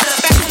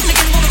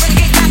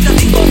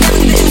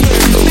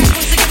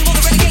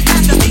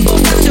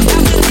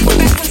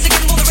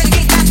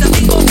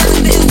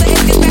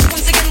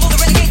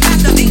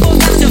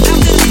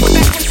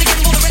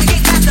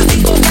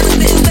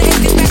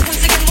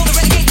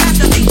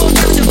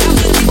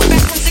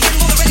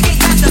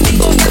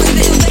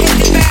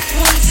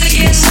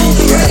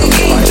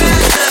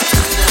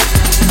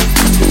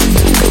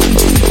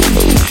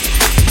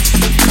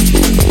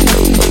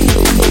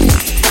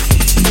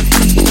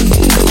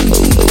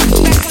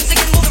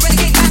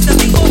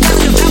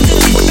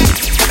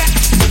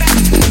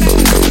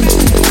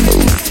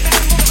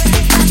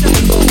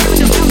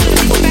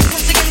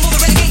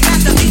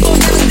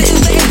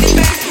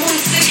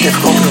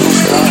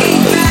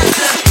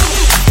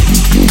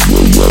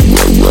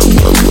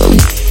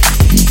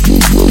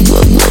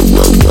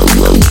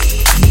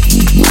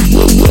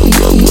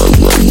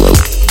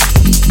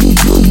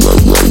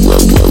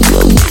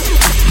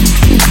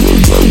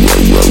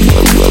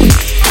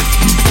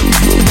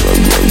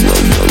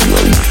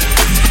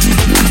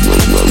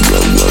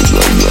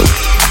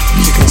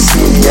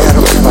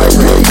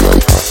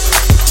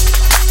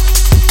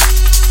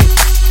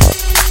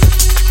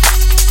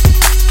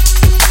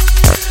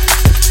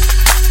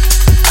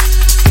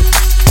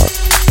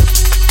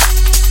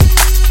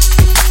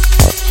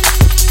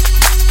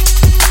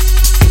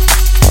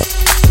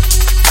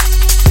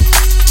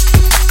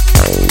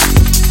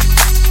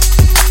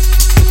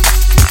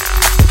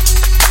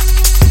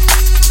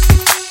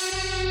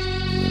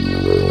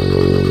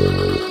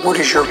 What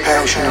is your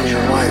passion in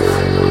your life?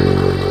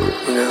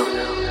 You know,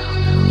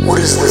 what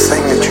is the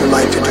thing that you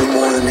like to do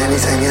more than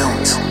anything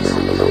else?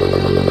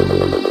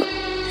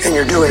 And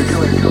you're doing it.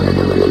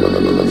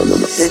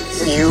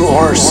 You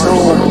are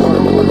so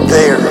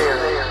there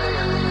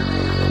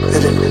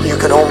that you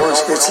can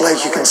almost, it's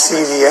like you can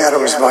see the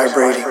atoms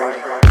vibrating.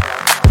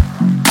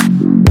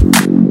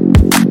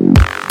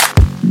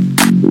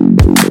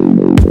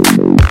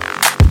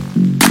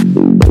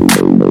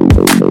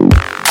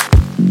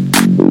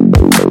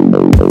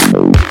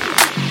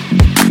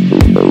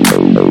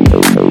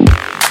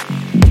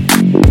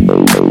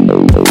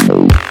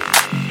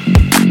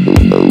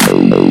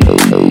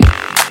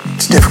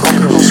 It's difficult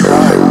to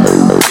describe.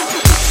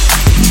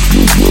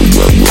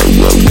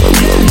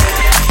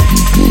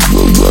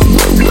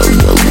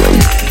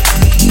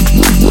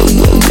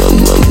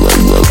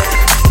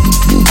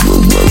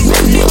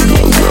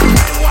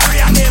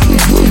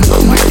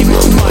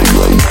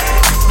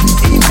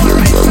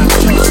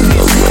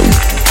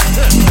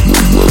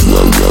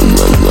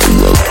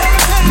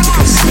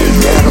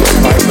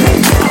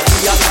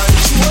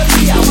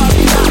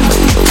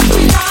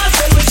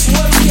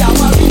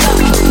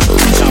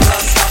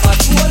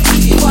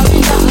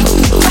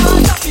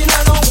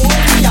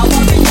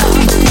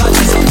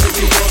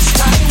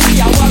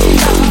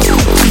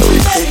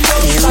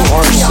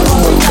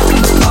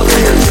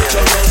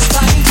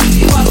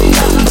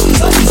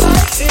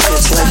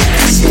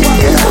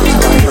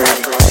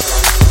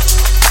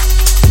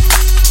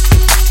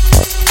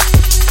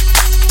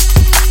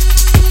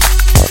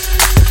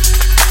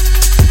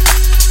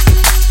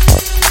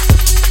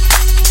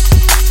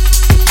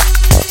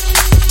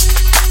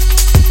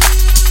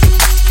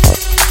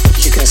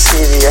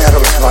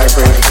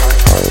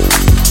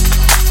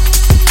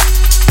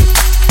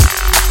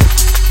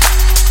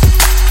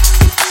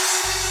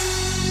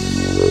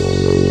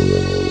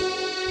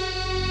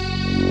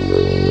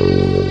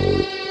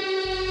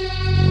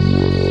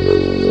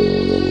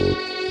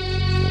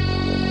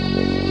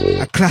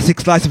 Classic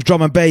slice of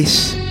drum and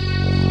bass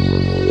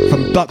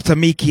from Dr.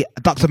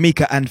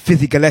 Meaker and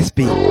Fizzy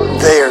Gillespie.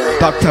 There.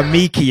 Dr.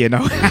 Meaker, you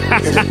know.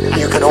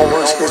 You can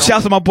almost. Shout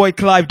out to my boy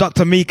Clive,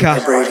 Dr. Meaker.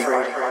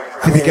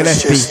 Fizzy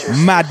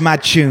Gillespie.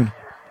 Mad tune.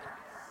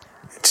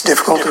 It's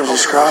difficult to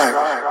describe.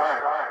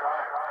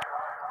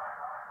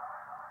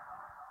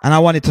 And I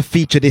wanted to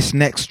feature this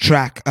next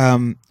track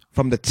from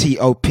the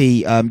TOP.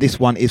 This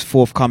one is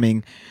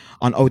forthcoming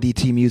on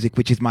ODT Music,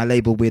 which is my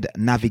label with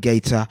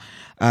Navigator.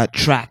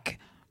 Track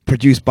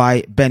produced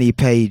by Benny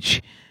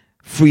Page.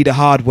 Free the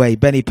Hard Way,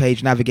 Benny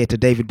Page, Navigator,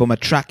 David Boomah.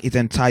 Track is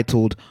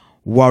entitled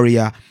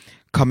Warrior,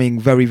 coming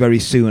very, very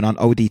soon on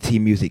ODT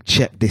Music.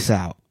 Check this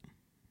out.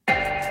 Yeah.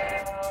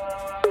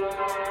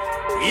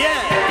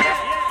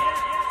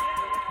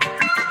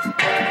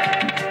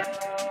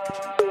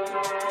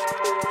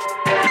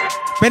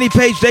 Benny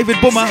Page, David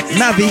Boomah,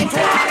 Navi.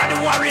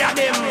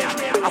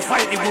 I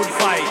fight the good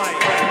fight.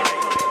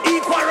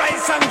 Equal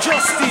rights and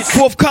justice.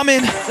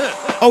 Forthcoming,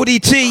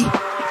 ODT.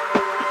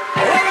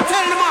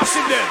 Tell the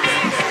massive them.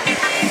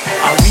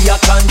 And we are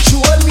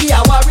control, we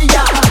are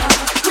warrior.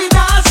 We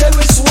not sell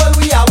we soul,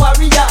 we are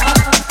warrior.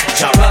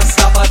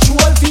 Jarrasta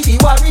patrol for the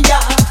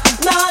warrior.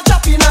 Nah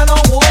dropping on no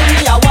hole,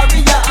 we are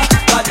warrior.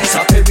 But it's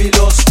a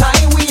perilous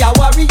time, we are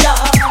warrior.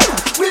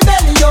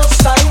 Rebellious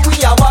time, we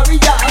are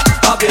warrior.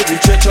 A very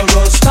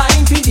treacherous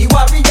time for the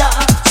warrior.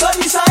 So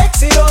this a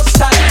exodus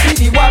time for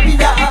the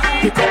warrior.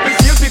 Pick up my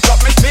shield, pick up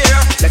my spear.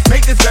 Let's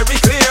make this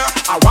very clear.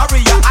 A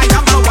warrior, I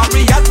am a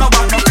warrior, no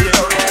one no fear.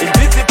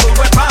 Invisible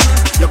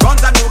weapons, your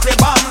guns and nuclear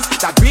bombs.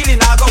 That really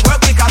not go work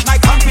because my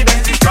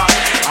confidence is strong.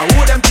 I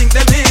wouldn't think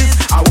them is,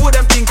 I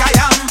wouldn't think I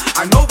am.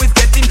 I know it's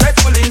getting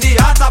dreadful in the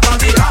heart of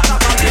the heart.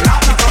 Me not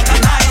pick up the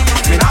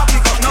knife, me not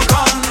pick up no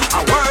gun.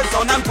 Our words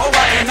on and power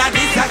in a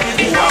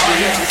disagreement.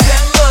 Warriors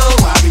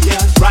assemble,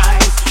 warriors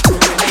rise.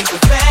 Illuminate the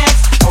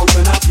facts,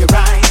 open up your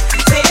eyes.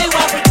 Say they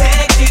want to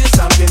protect you,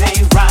 something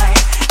ain't right.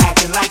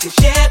 Acting like a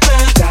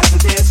shepherd, that's a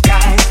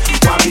disguise.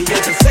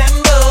 Warriors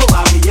assemble,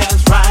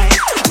 warriors rise.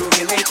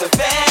 Illuminate the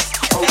facts,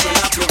 open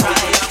up your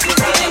eyes. Say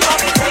they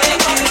want to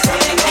protect you,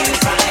 something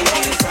ain't right.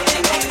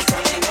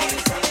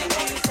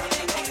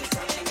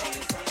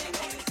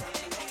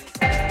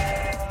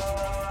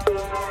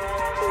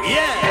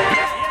 Yeah.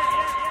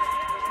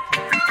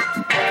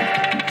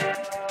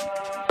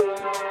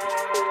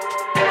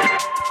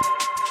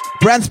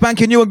 Brand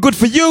spanking new and good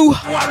for you.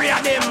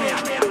 Warrior them.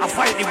 I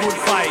fight the good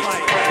fight.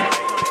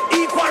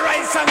 Equal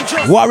rights and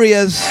justice.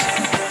 Warriors.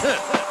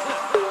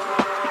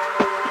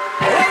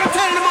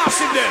 Tell the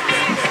massive them.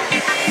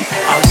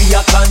 And we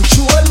are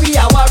control, we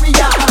are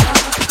warrior.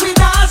 We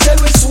not sell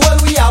we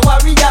soul, we are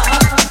warrior.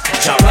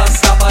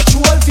 Jarrasta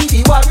patrol for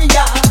the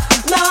warrior.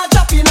 Nah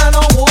dropping on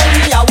no hole,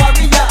 we are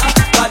warrior.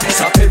 But it's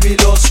a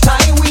perilous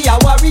time, we are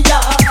warrior.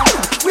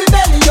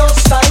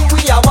 Rebellious time,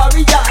 we are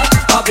warrior.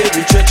 A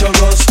very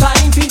treacherous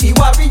time for the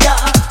warrior.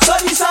 So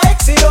this a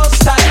exodus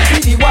time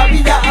for the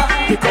warrior.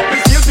 Pick up my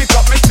shield, pick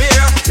up my spear.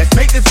 Let's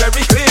make this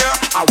very clear.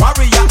 A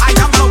warrior, I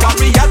am a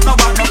warrior, no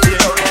one no fear.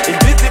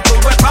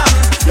 Invisible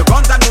weapons, your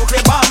guns and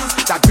nuclear bombs.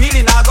 That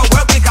really not go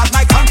work because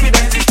my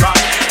confidence is strong.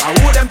 I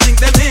wouldn't think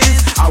them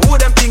is, I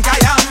wouldn't think I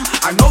am.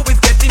 I know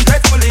it's getting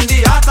dreadful in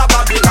the heart of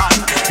Babylon.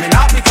 Me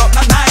not pick up no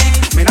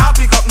knife, me not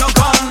pick up no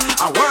gun.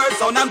 Our words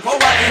sound and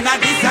power in a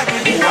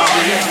disagreement.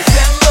 Warriors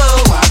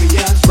assemble,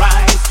 warriors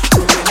rise.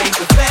 Illuminate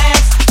the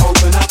facts,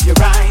 open up your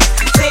eyes.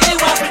 Say they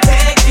want to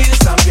protect you,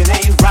 something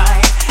ain't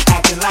right.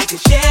 Acting like a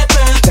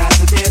shepherd, that's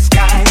a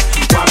disguise.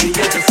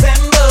 Warriors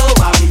assemble,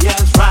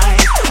 warriors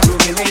rise.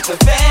 Illuminate the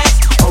facts,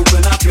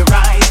 open up your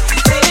eyes.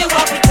 Say they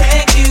want to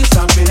protect you,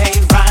 something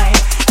ain't right.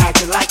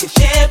 Acting like a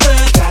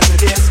shepherd, that's a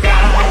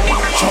disguise.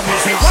 Show me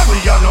say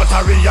warrior, not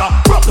warrior.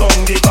 Broke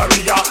down the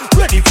barrier.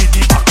 Ready for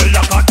the battle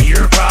like an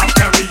aircraft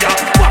carrier.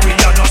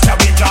 Warrior, no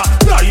scavenger.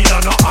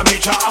 Lion, no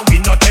amateur. And we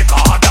no take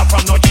order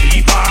from no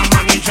chief or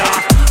manager.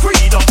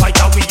 Freedom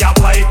fighter, we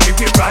apply to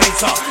we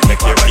rise up.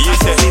 Make your right to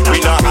see that we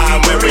no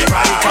harm where we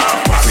rise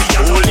up.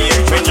 Warrior, no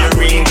late when you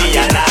ring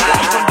the alarm.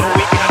 Don't do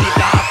it in the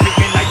dark,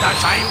 flipping like a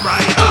shine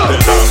bright. The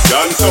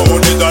champion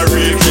sound is a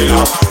real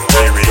killer.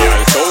 The real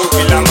sound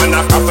killer, man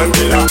a coffin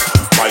killer.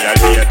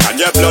 Violate and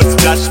your blood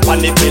splash on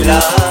the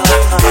pillar.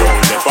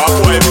 Don't never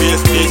boy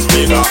face this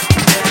figure.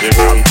 The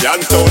champion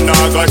sound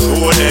now go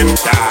show them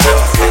down.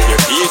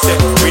 You feel say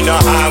we no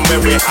harm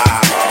where we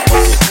harm.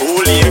 But it's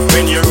too late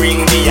when you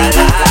ring the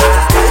alarm.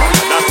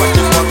 That's what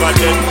you forgot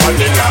then on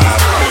the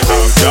last. The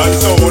champion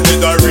sound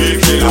is a real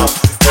killer.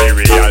 The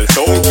real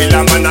sound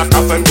killer, man a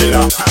coffin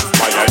killer.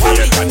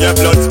 Violate and your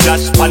blood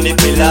splash on the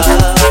pillar.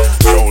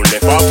 Don't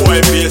never boy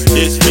face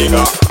this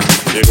figure.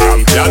 The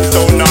champion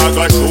sound now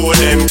go show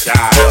them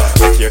down.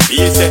 If you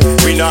feel say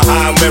we no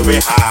harm where we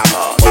harm.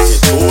 But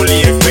it's too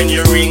late when you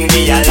ring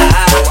the alarm.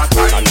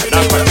 And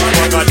that's what you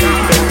forgot then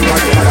on the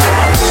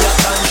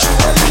last.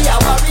 We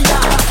are warrior.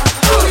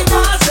 We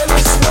not sell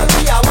we soul,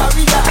 we are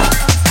warrior.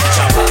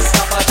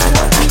 Jarrasta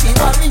patrol for the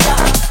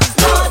warrior.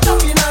 Nah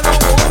dropping on no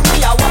hole,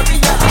 we are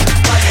warrior.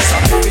 But it's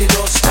a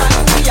perilous time,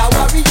 we are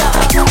warrior.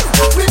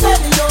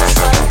 Rebellious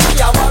time,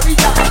 we are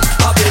warrior.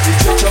 A very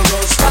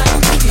treacherous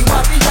time, we are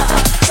warrior.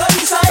 So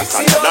this a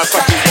exodus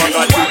time, we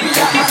are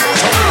warrior.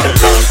 The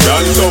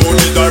champion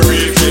sound is a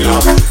real killer.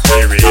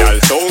 The real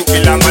sound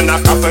killer, man a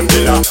coffin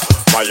killer.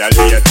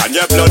 Violate and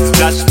your blood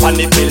splash on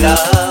the pillar.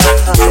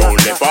 Don't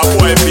never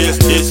boy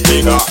face this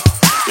figure.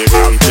 The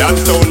champion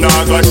sound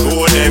now go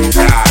show them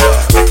down.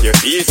 If you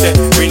feel say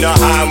we no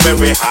harm where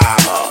we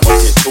harm. But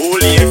it's too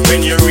late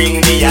when you ring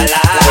the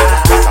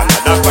alarm. That's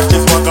another what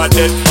is what swagger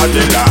dead for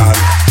the land.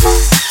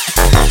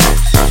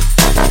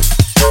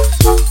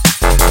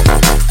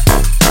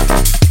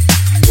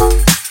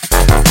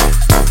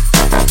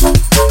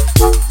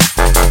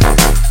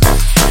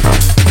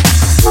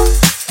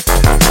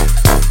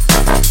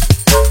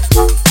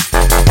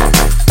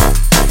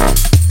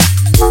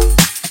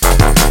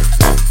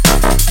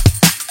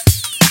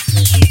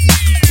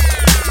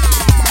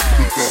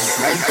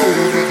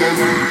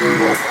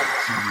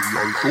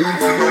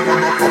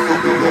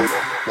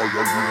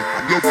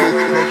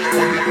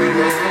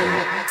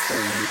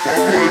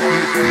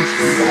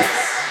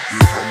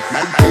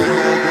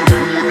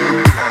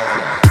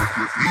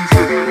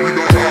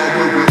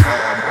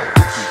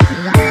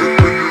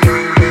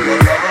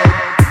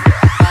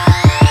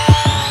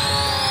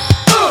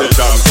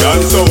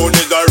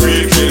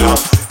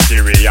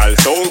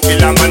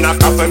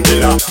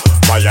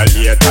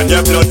 Violate and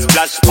your blood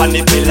splash on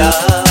the pillar.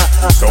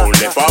 So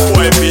never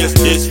boy face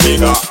this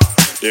figure.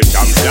 The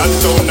champion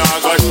sound now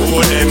go show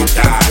them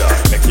card.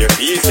 Make you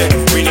feel say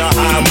we no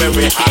harm where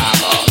we harm.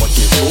 But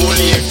it's too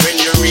late when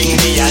you ring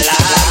the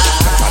alarm.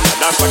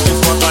 Another fuck is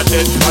what I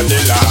did for the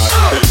last.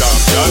 The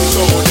champion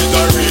sound is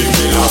a real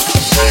killer.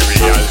 The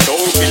real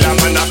sound killer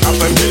man a cap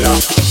and killer.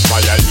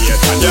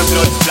 Violate and your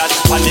blood splash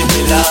on the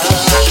pillar.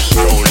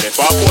 So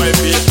never boy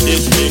face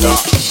this figure.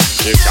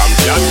 The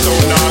champion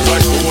sound now go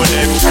show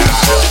them card.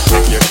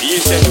 Make you feel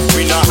say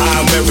we no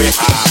harm where we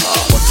harm.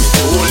 But it's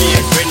too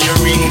late when you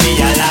ring the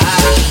alarm.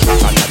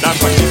 Another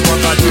fuck is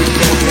what I do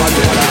for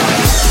the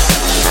last.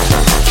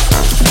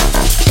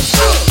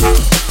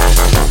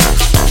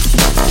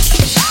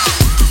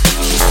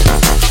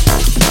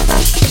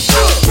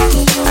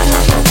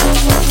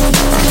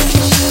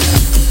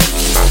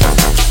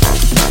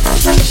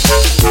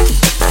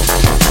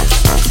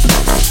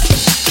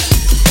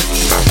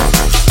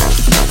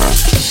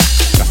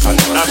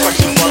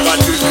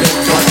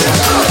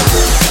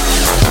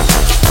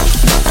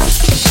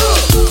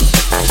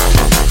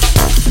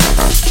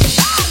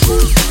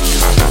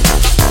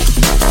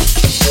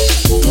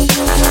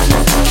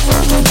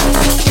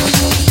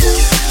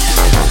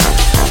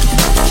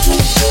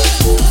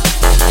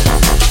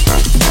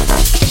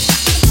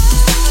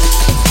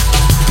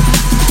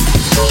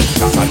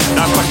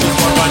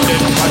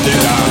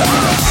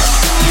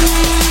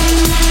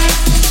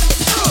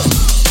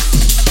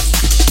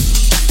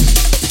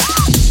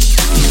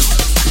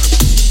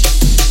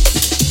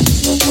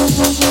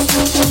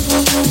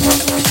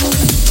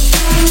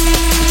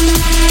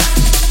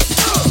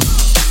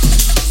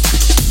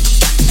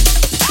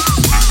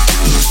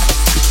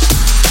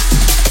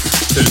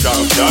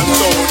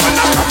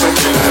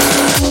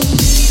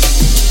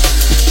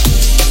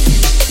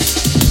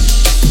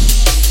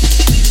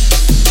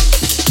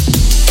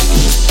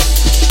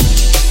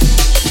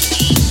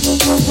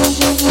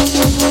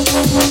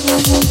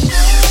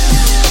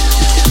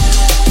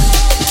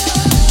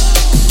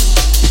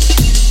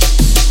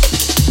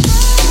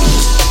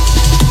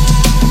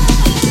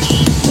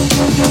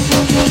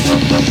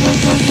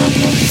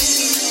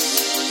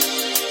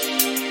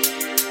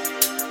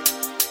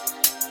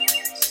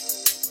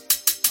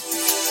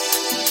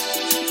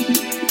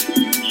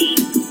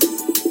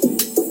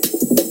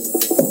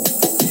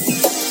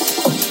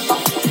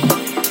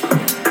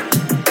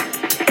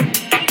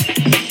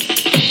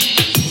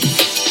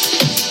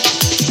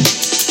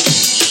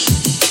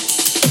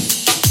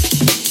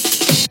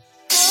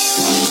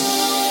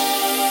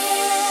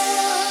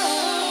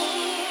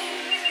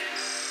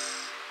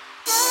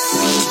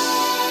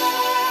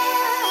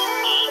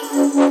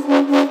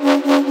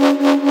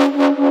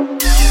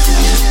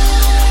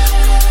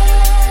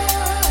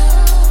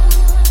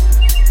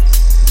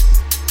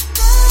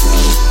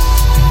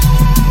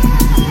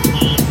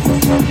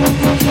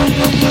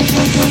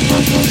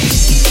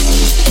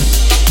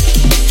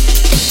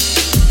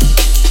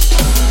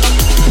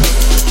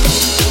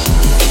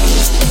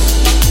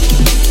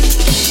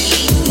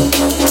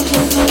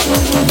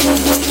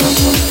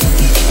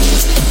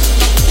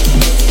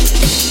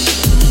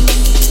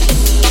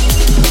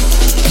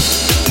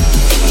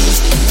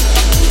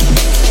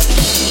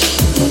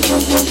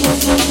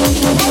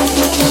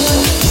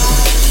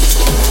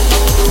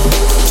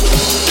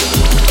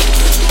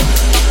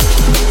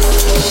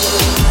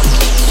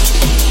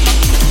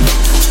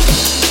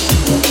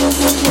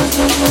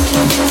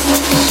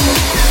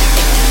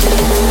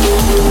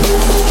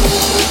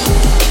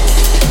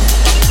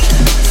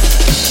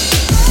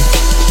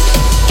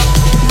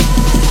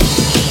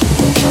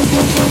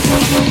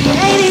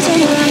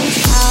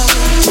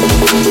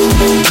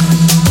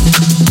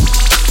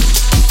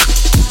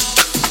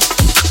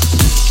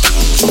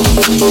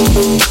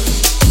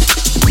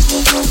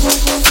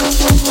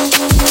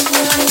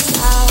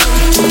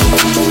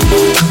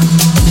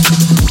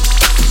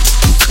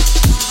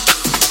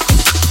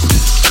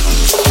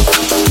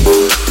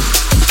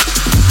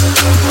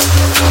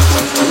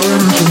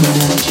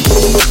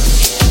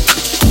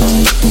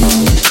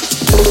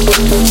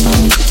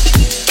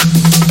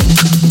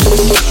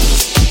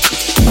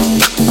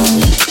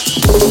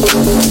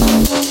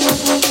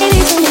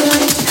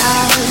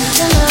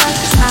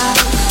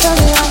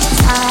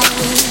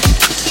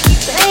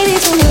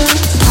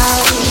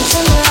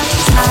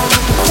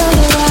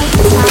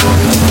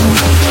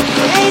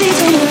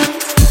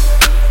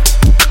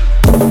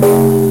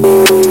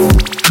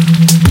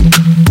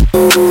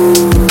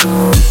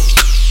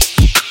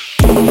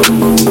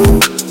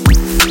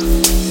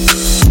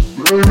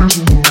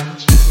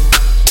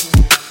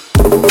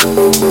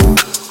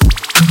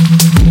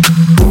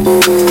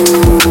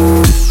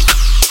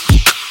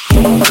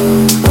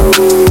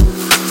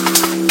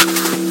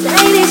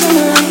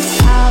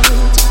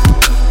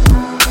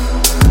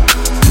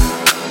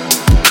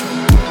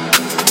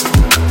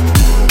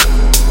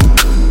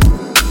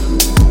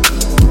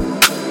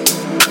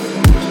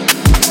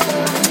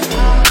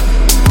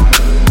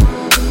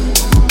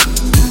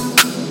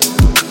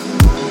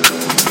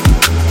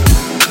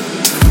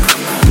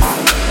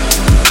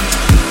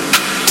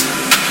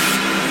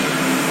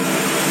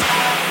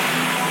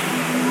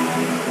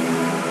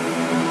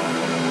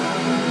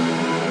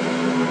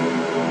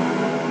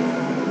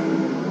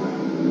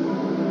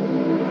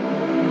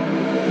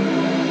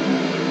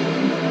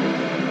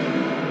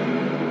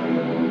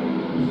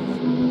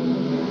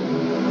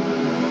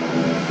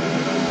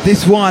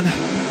 This one,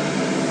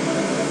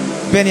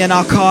 Benny and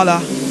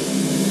Alcala,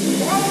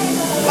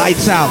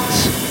 Lights Out.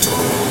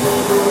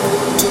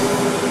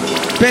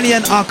 Benny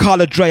and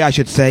Alcala Dre, I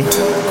should say.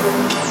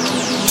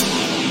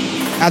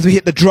 As we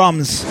hit the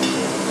drums.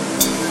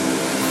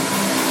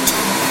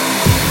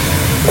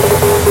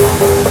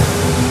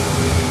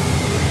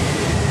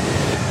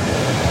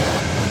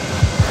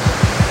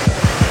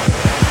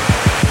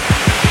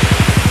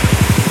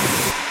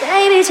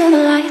 Baby, turn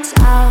the lights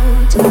out.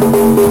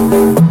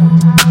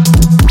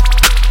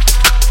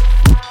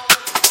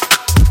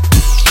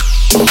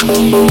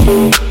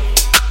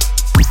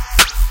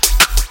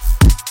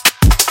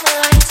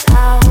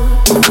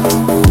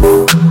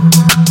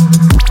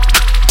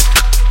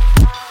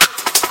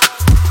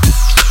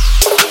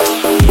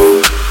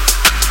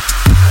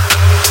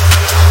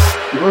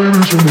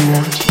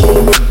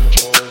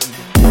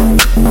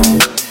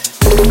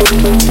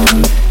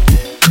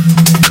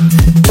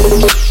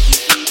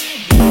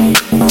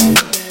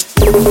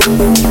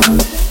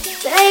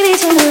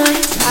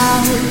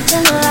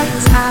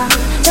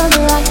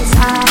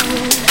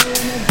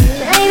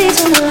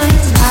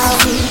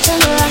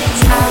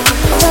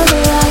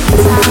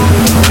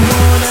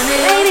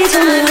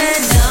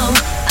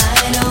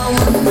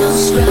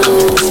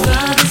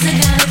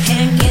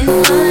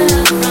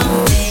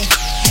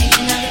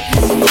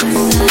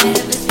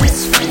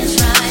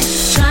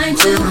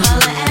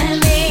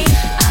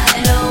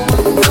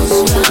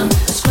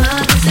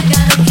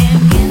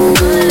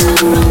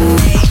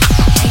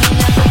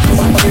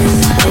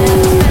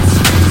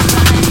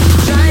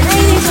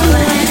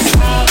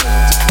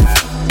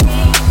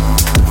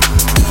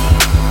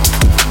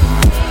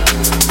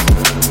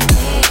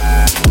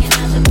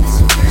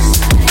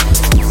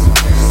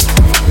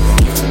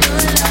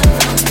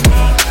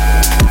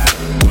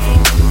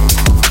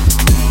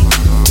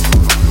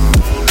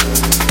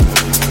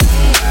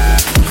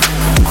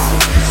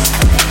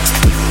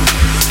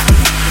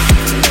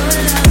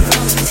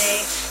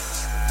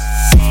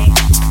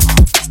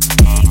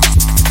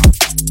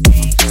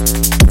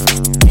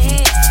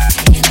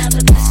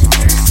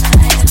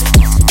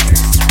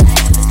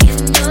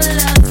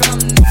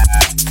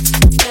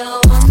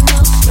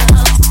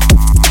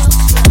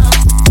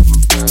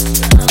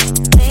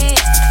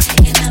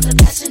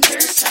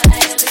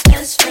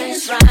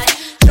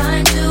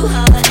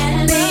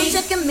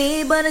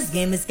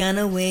 Game is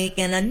kinda weak,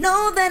 and I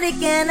know that it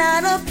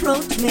cannot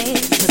approach me.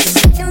 'Cause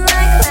it's looking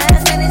like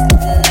glass and it's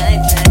looking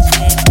like trash.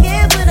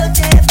 Can't give it a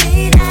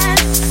deadbeat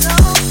ass. So,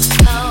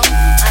 no,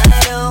 I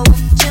don't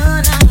want your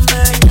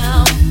number,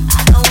 no.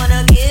 I don't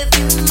wanna give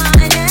you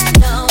mine, and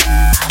no,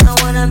 I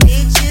don't wanna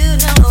meet you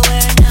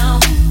nowhere, no.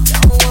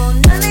 Don't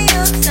want none of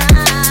your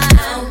time.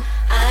 No,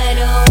 I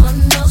don't want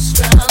no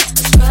scrub.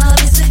 A scrub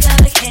is a guy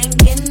that can't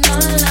get no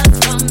love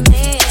from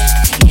me.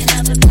 Hanging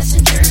out the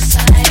passenger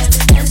side of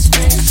his best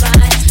friend's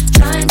ride.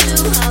 Trying to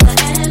holler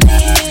at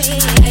me.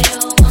 I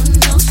don't want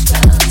no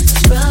scrub.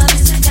 Scrub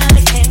is a guy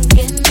that can't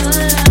get no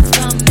love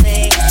from me.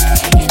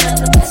 Hanging out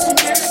the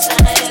passenger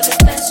side of his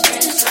best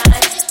friend's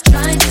ride.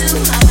 Trying to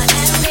holler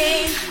at me.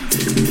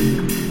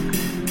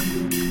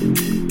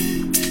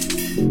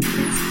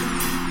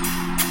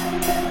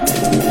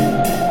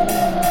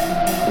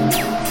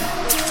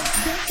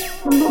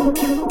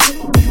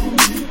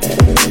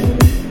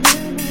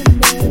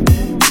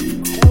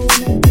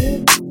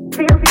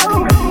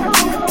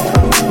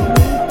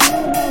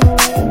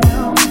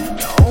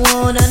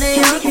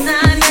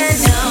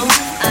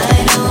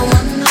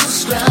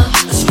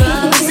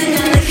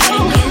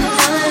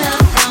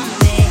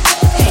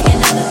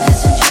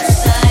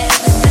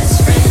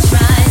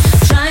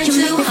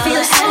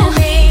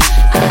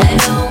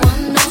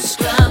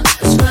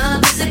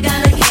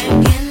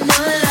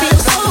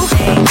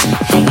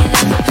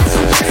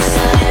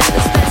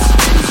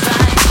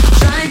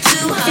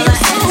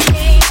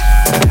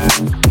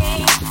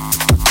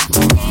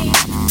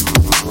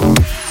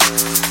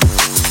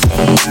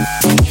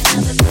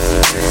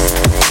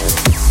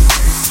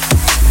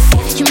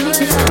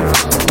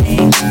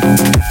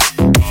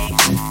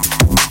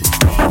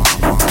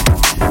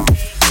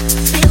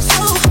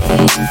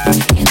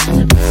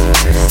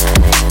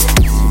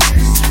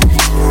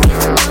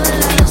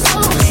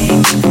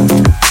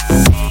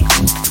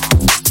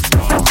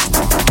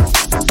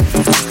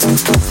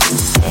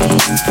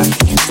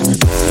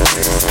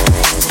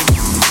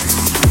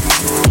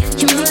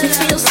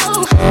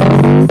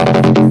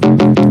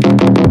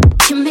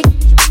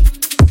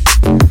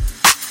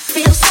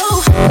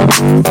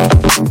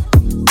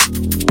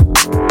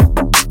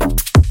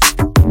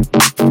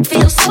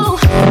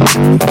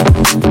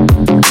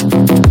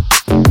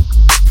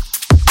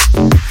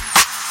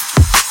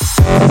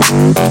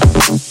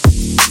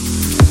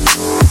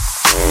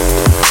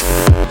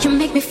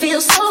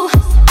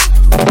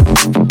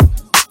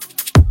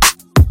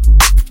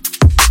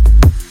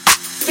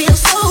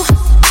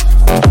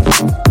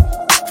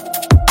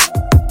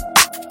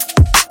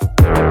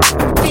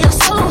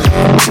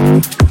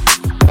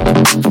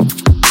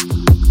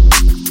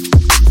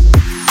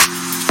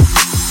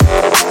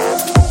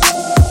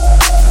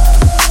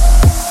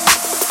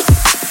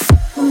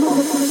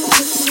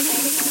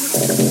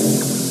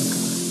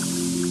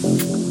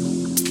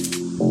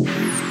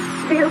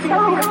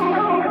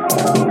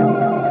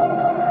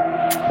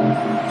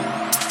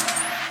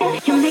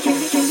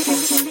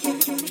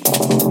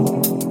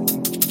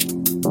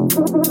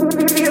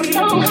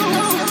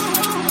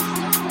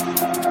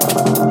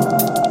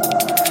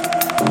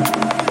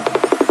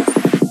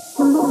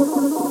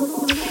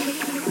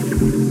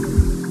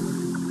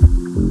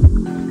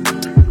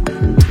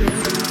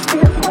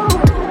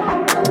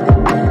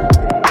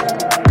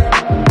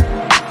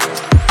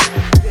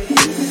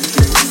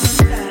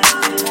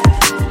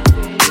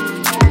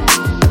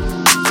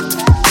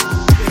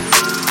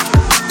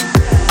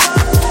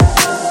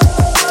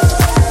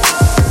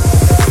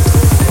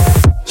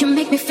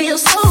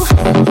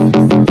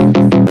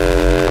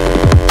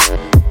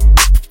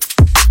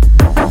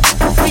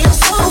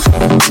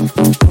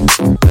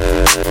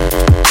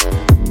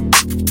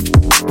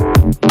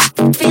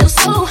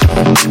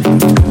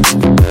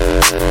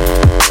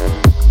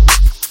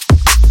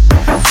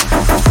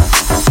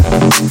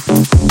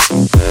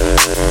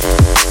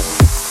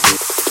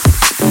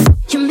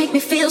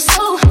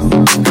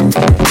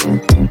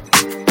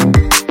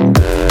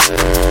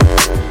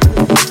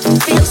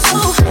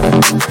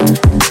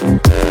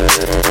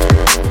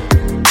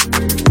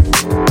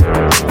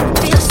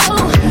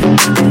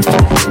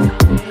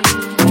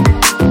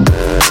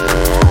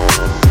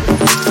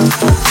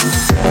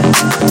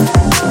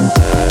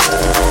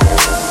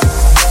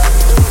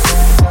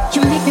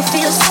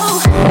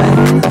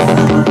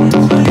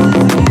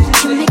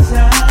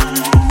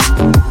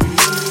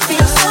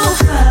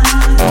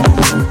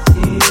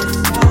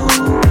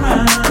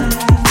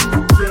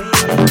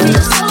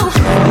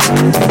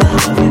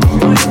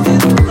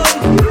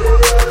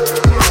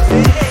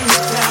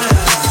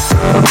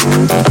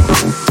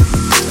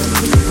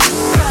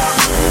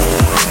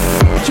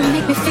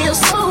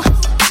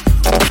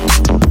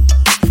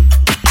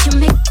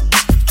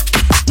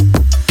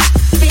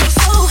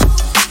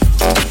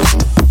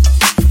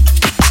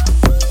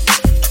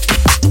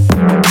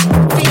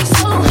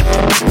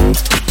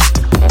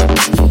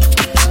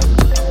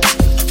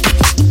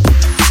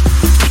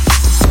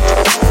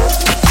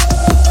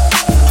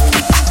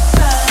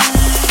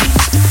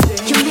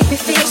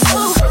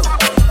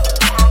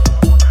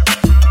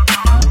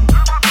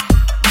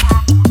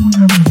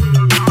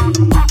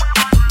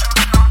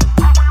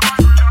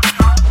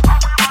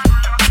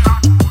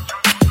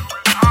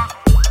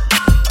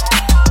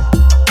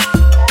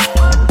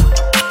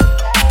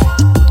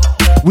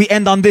 We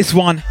end on this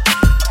one.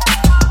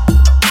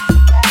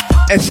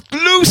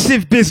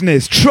 Exclusive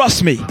business,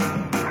 trust me.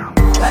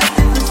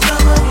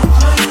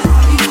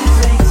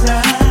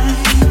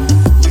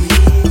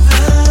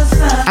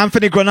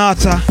 Anthony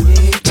Granata,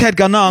 Ted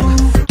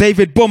Ganung,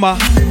 David Boomah.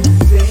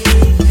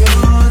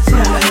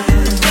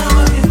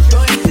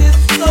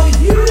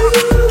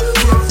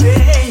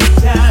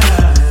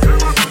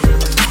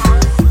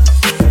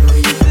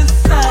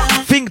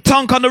 Think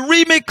Tonk on the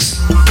remix.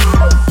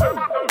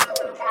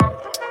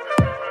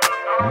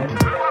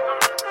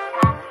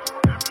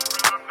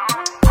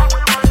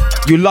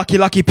 You lucky,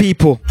 lucky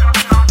people.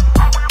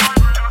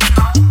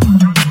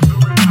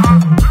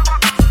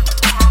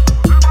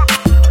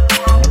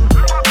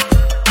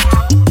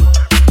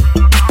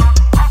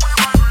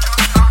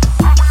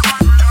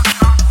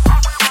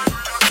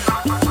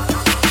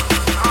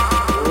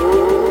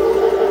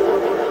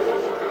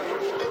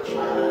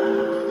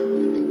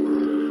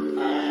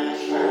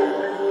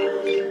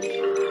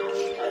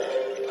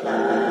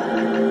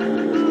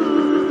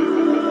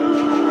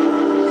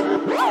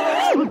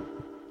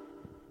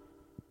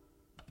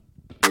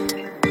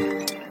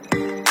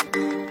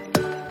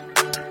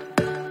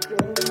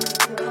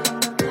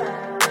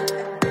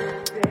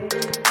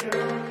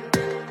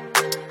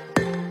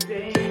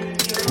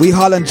 We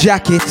Holland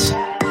Jacket.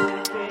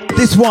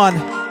 This one,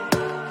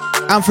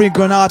 Anthony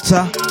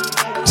Granata,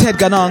 Ted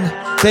Ganung,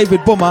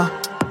 David Boomah.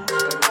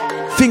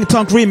 Think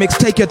Tonk remix,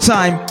 take your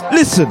time.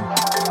 Listen.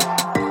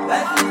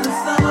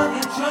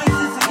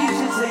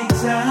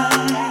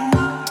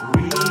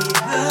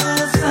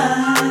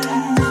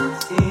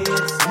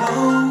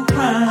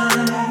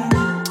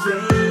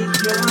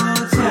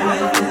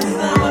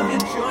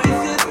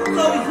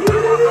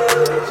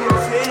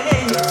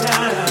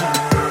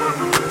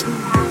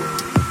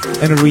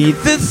 And read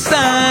the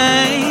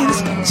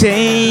signs,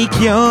 take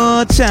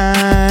your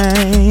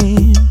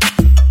time.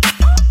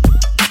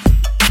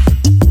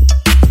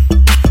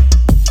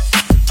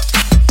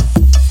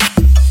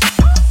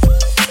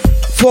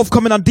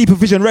 Forthcoming on Deeper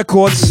Vision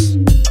Records.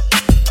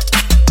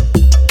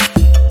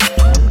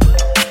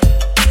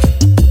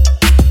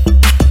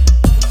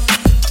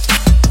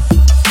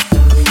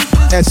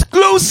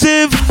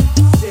 Exclusive.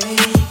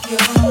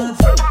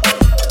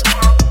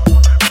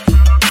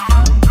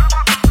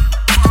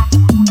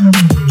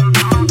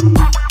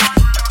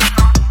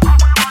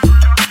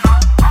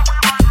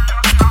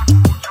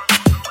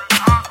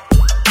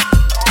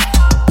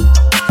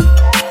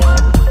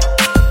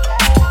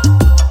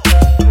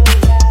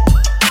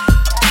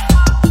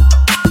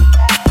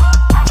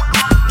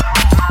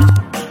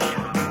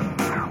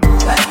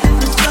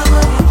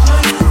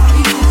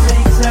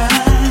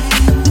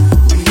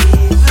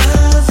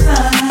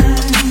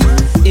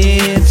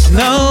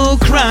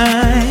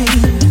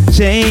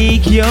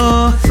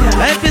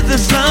 Life is the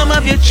sum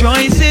of your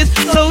choices,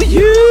 so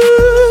you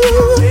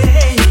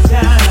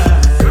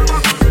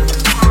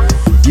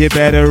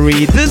better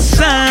read the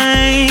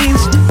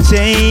signs.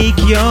 Take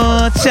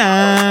your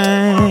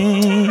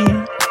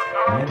time.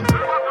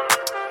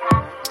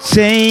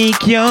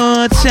 Take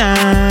your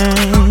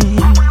time.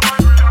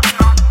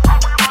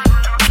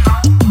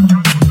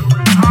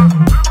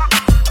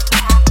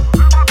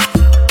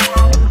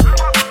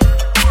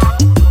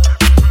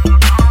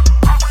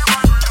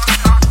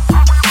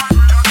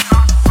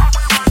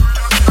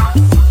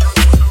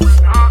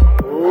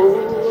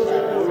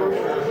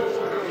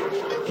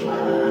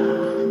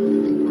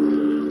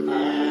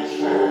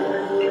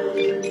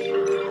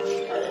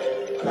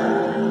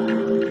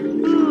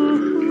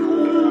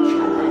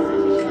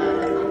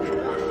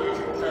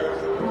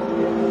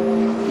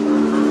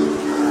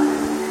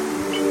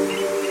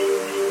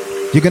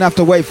 You're going to have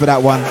to wait for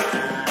that one.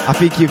 I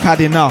think you've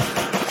had enough.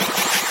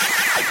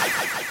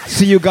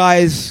 See you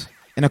guys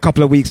in a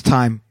couple of weeks'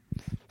 time.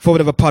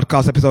 Forward of a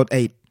Podcast, episode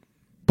 8.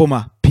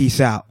 Boomah,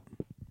 peace out.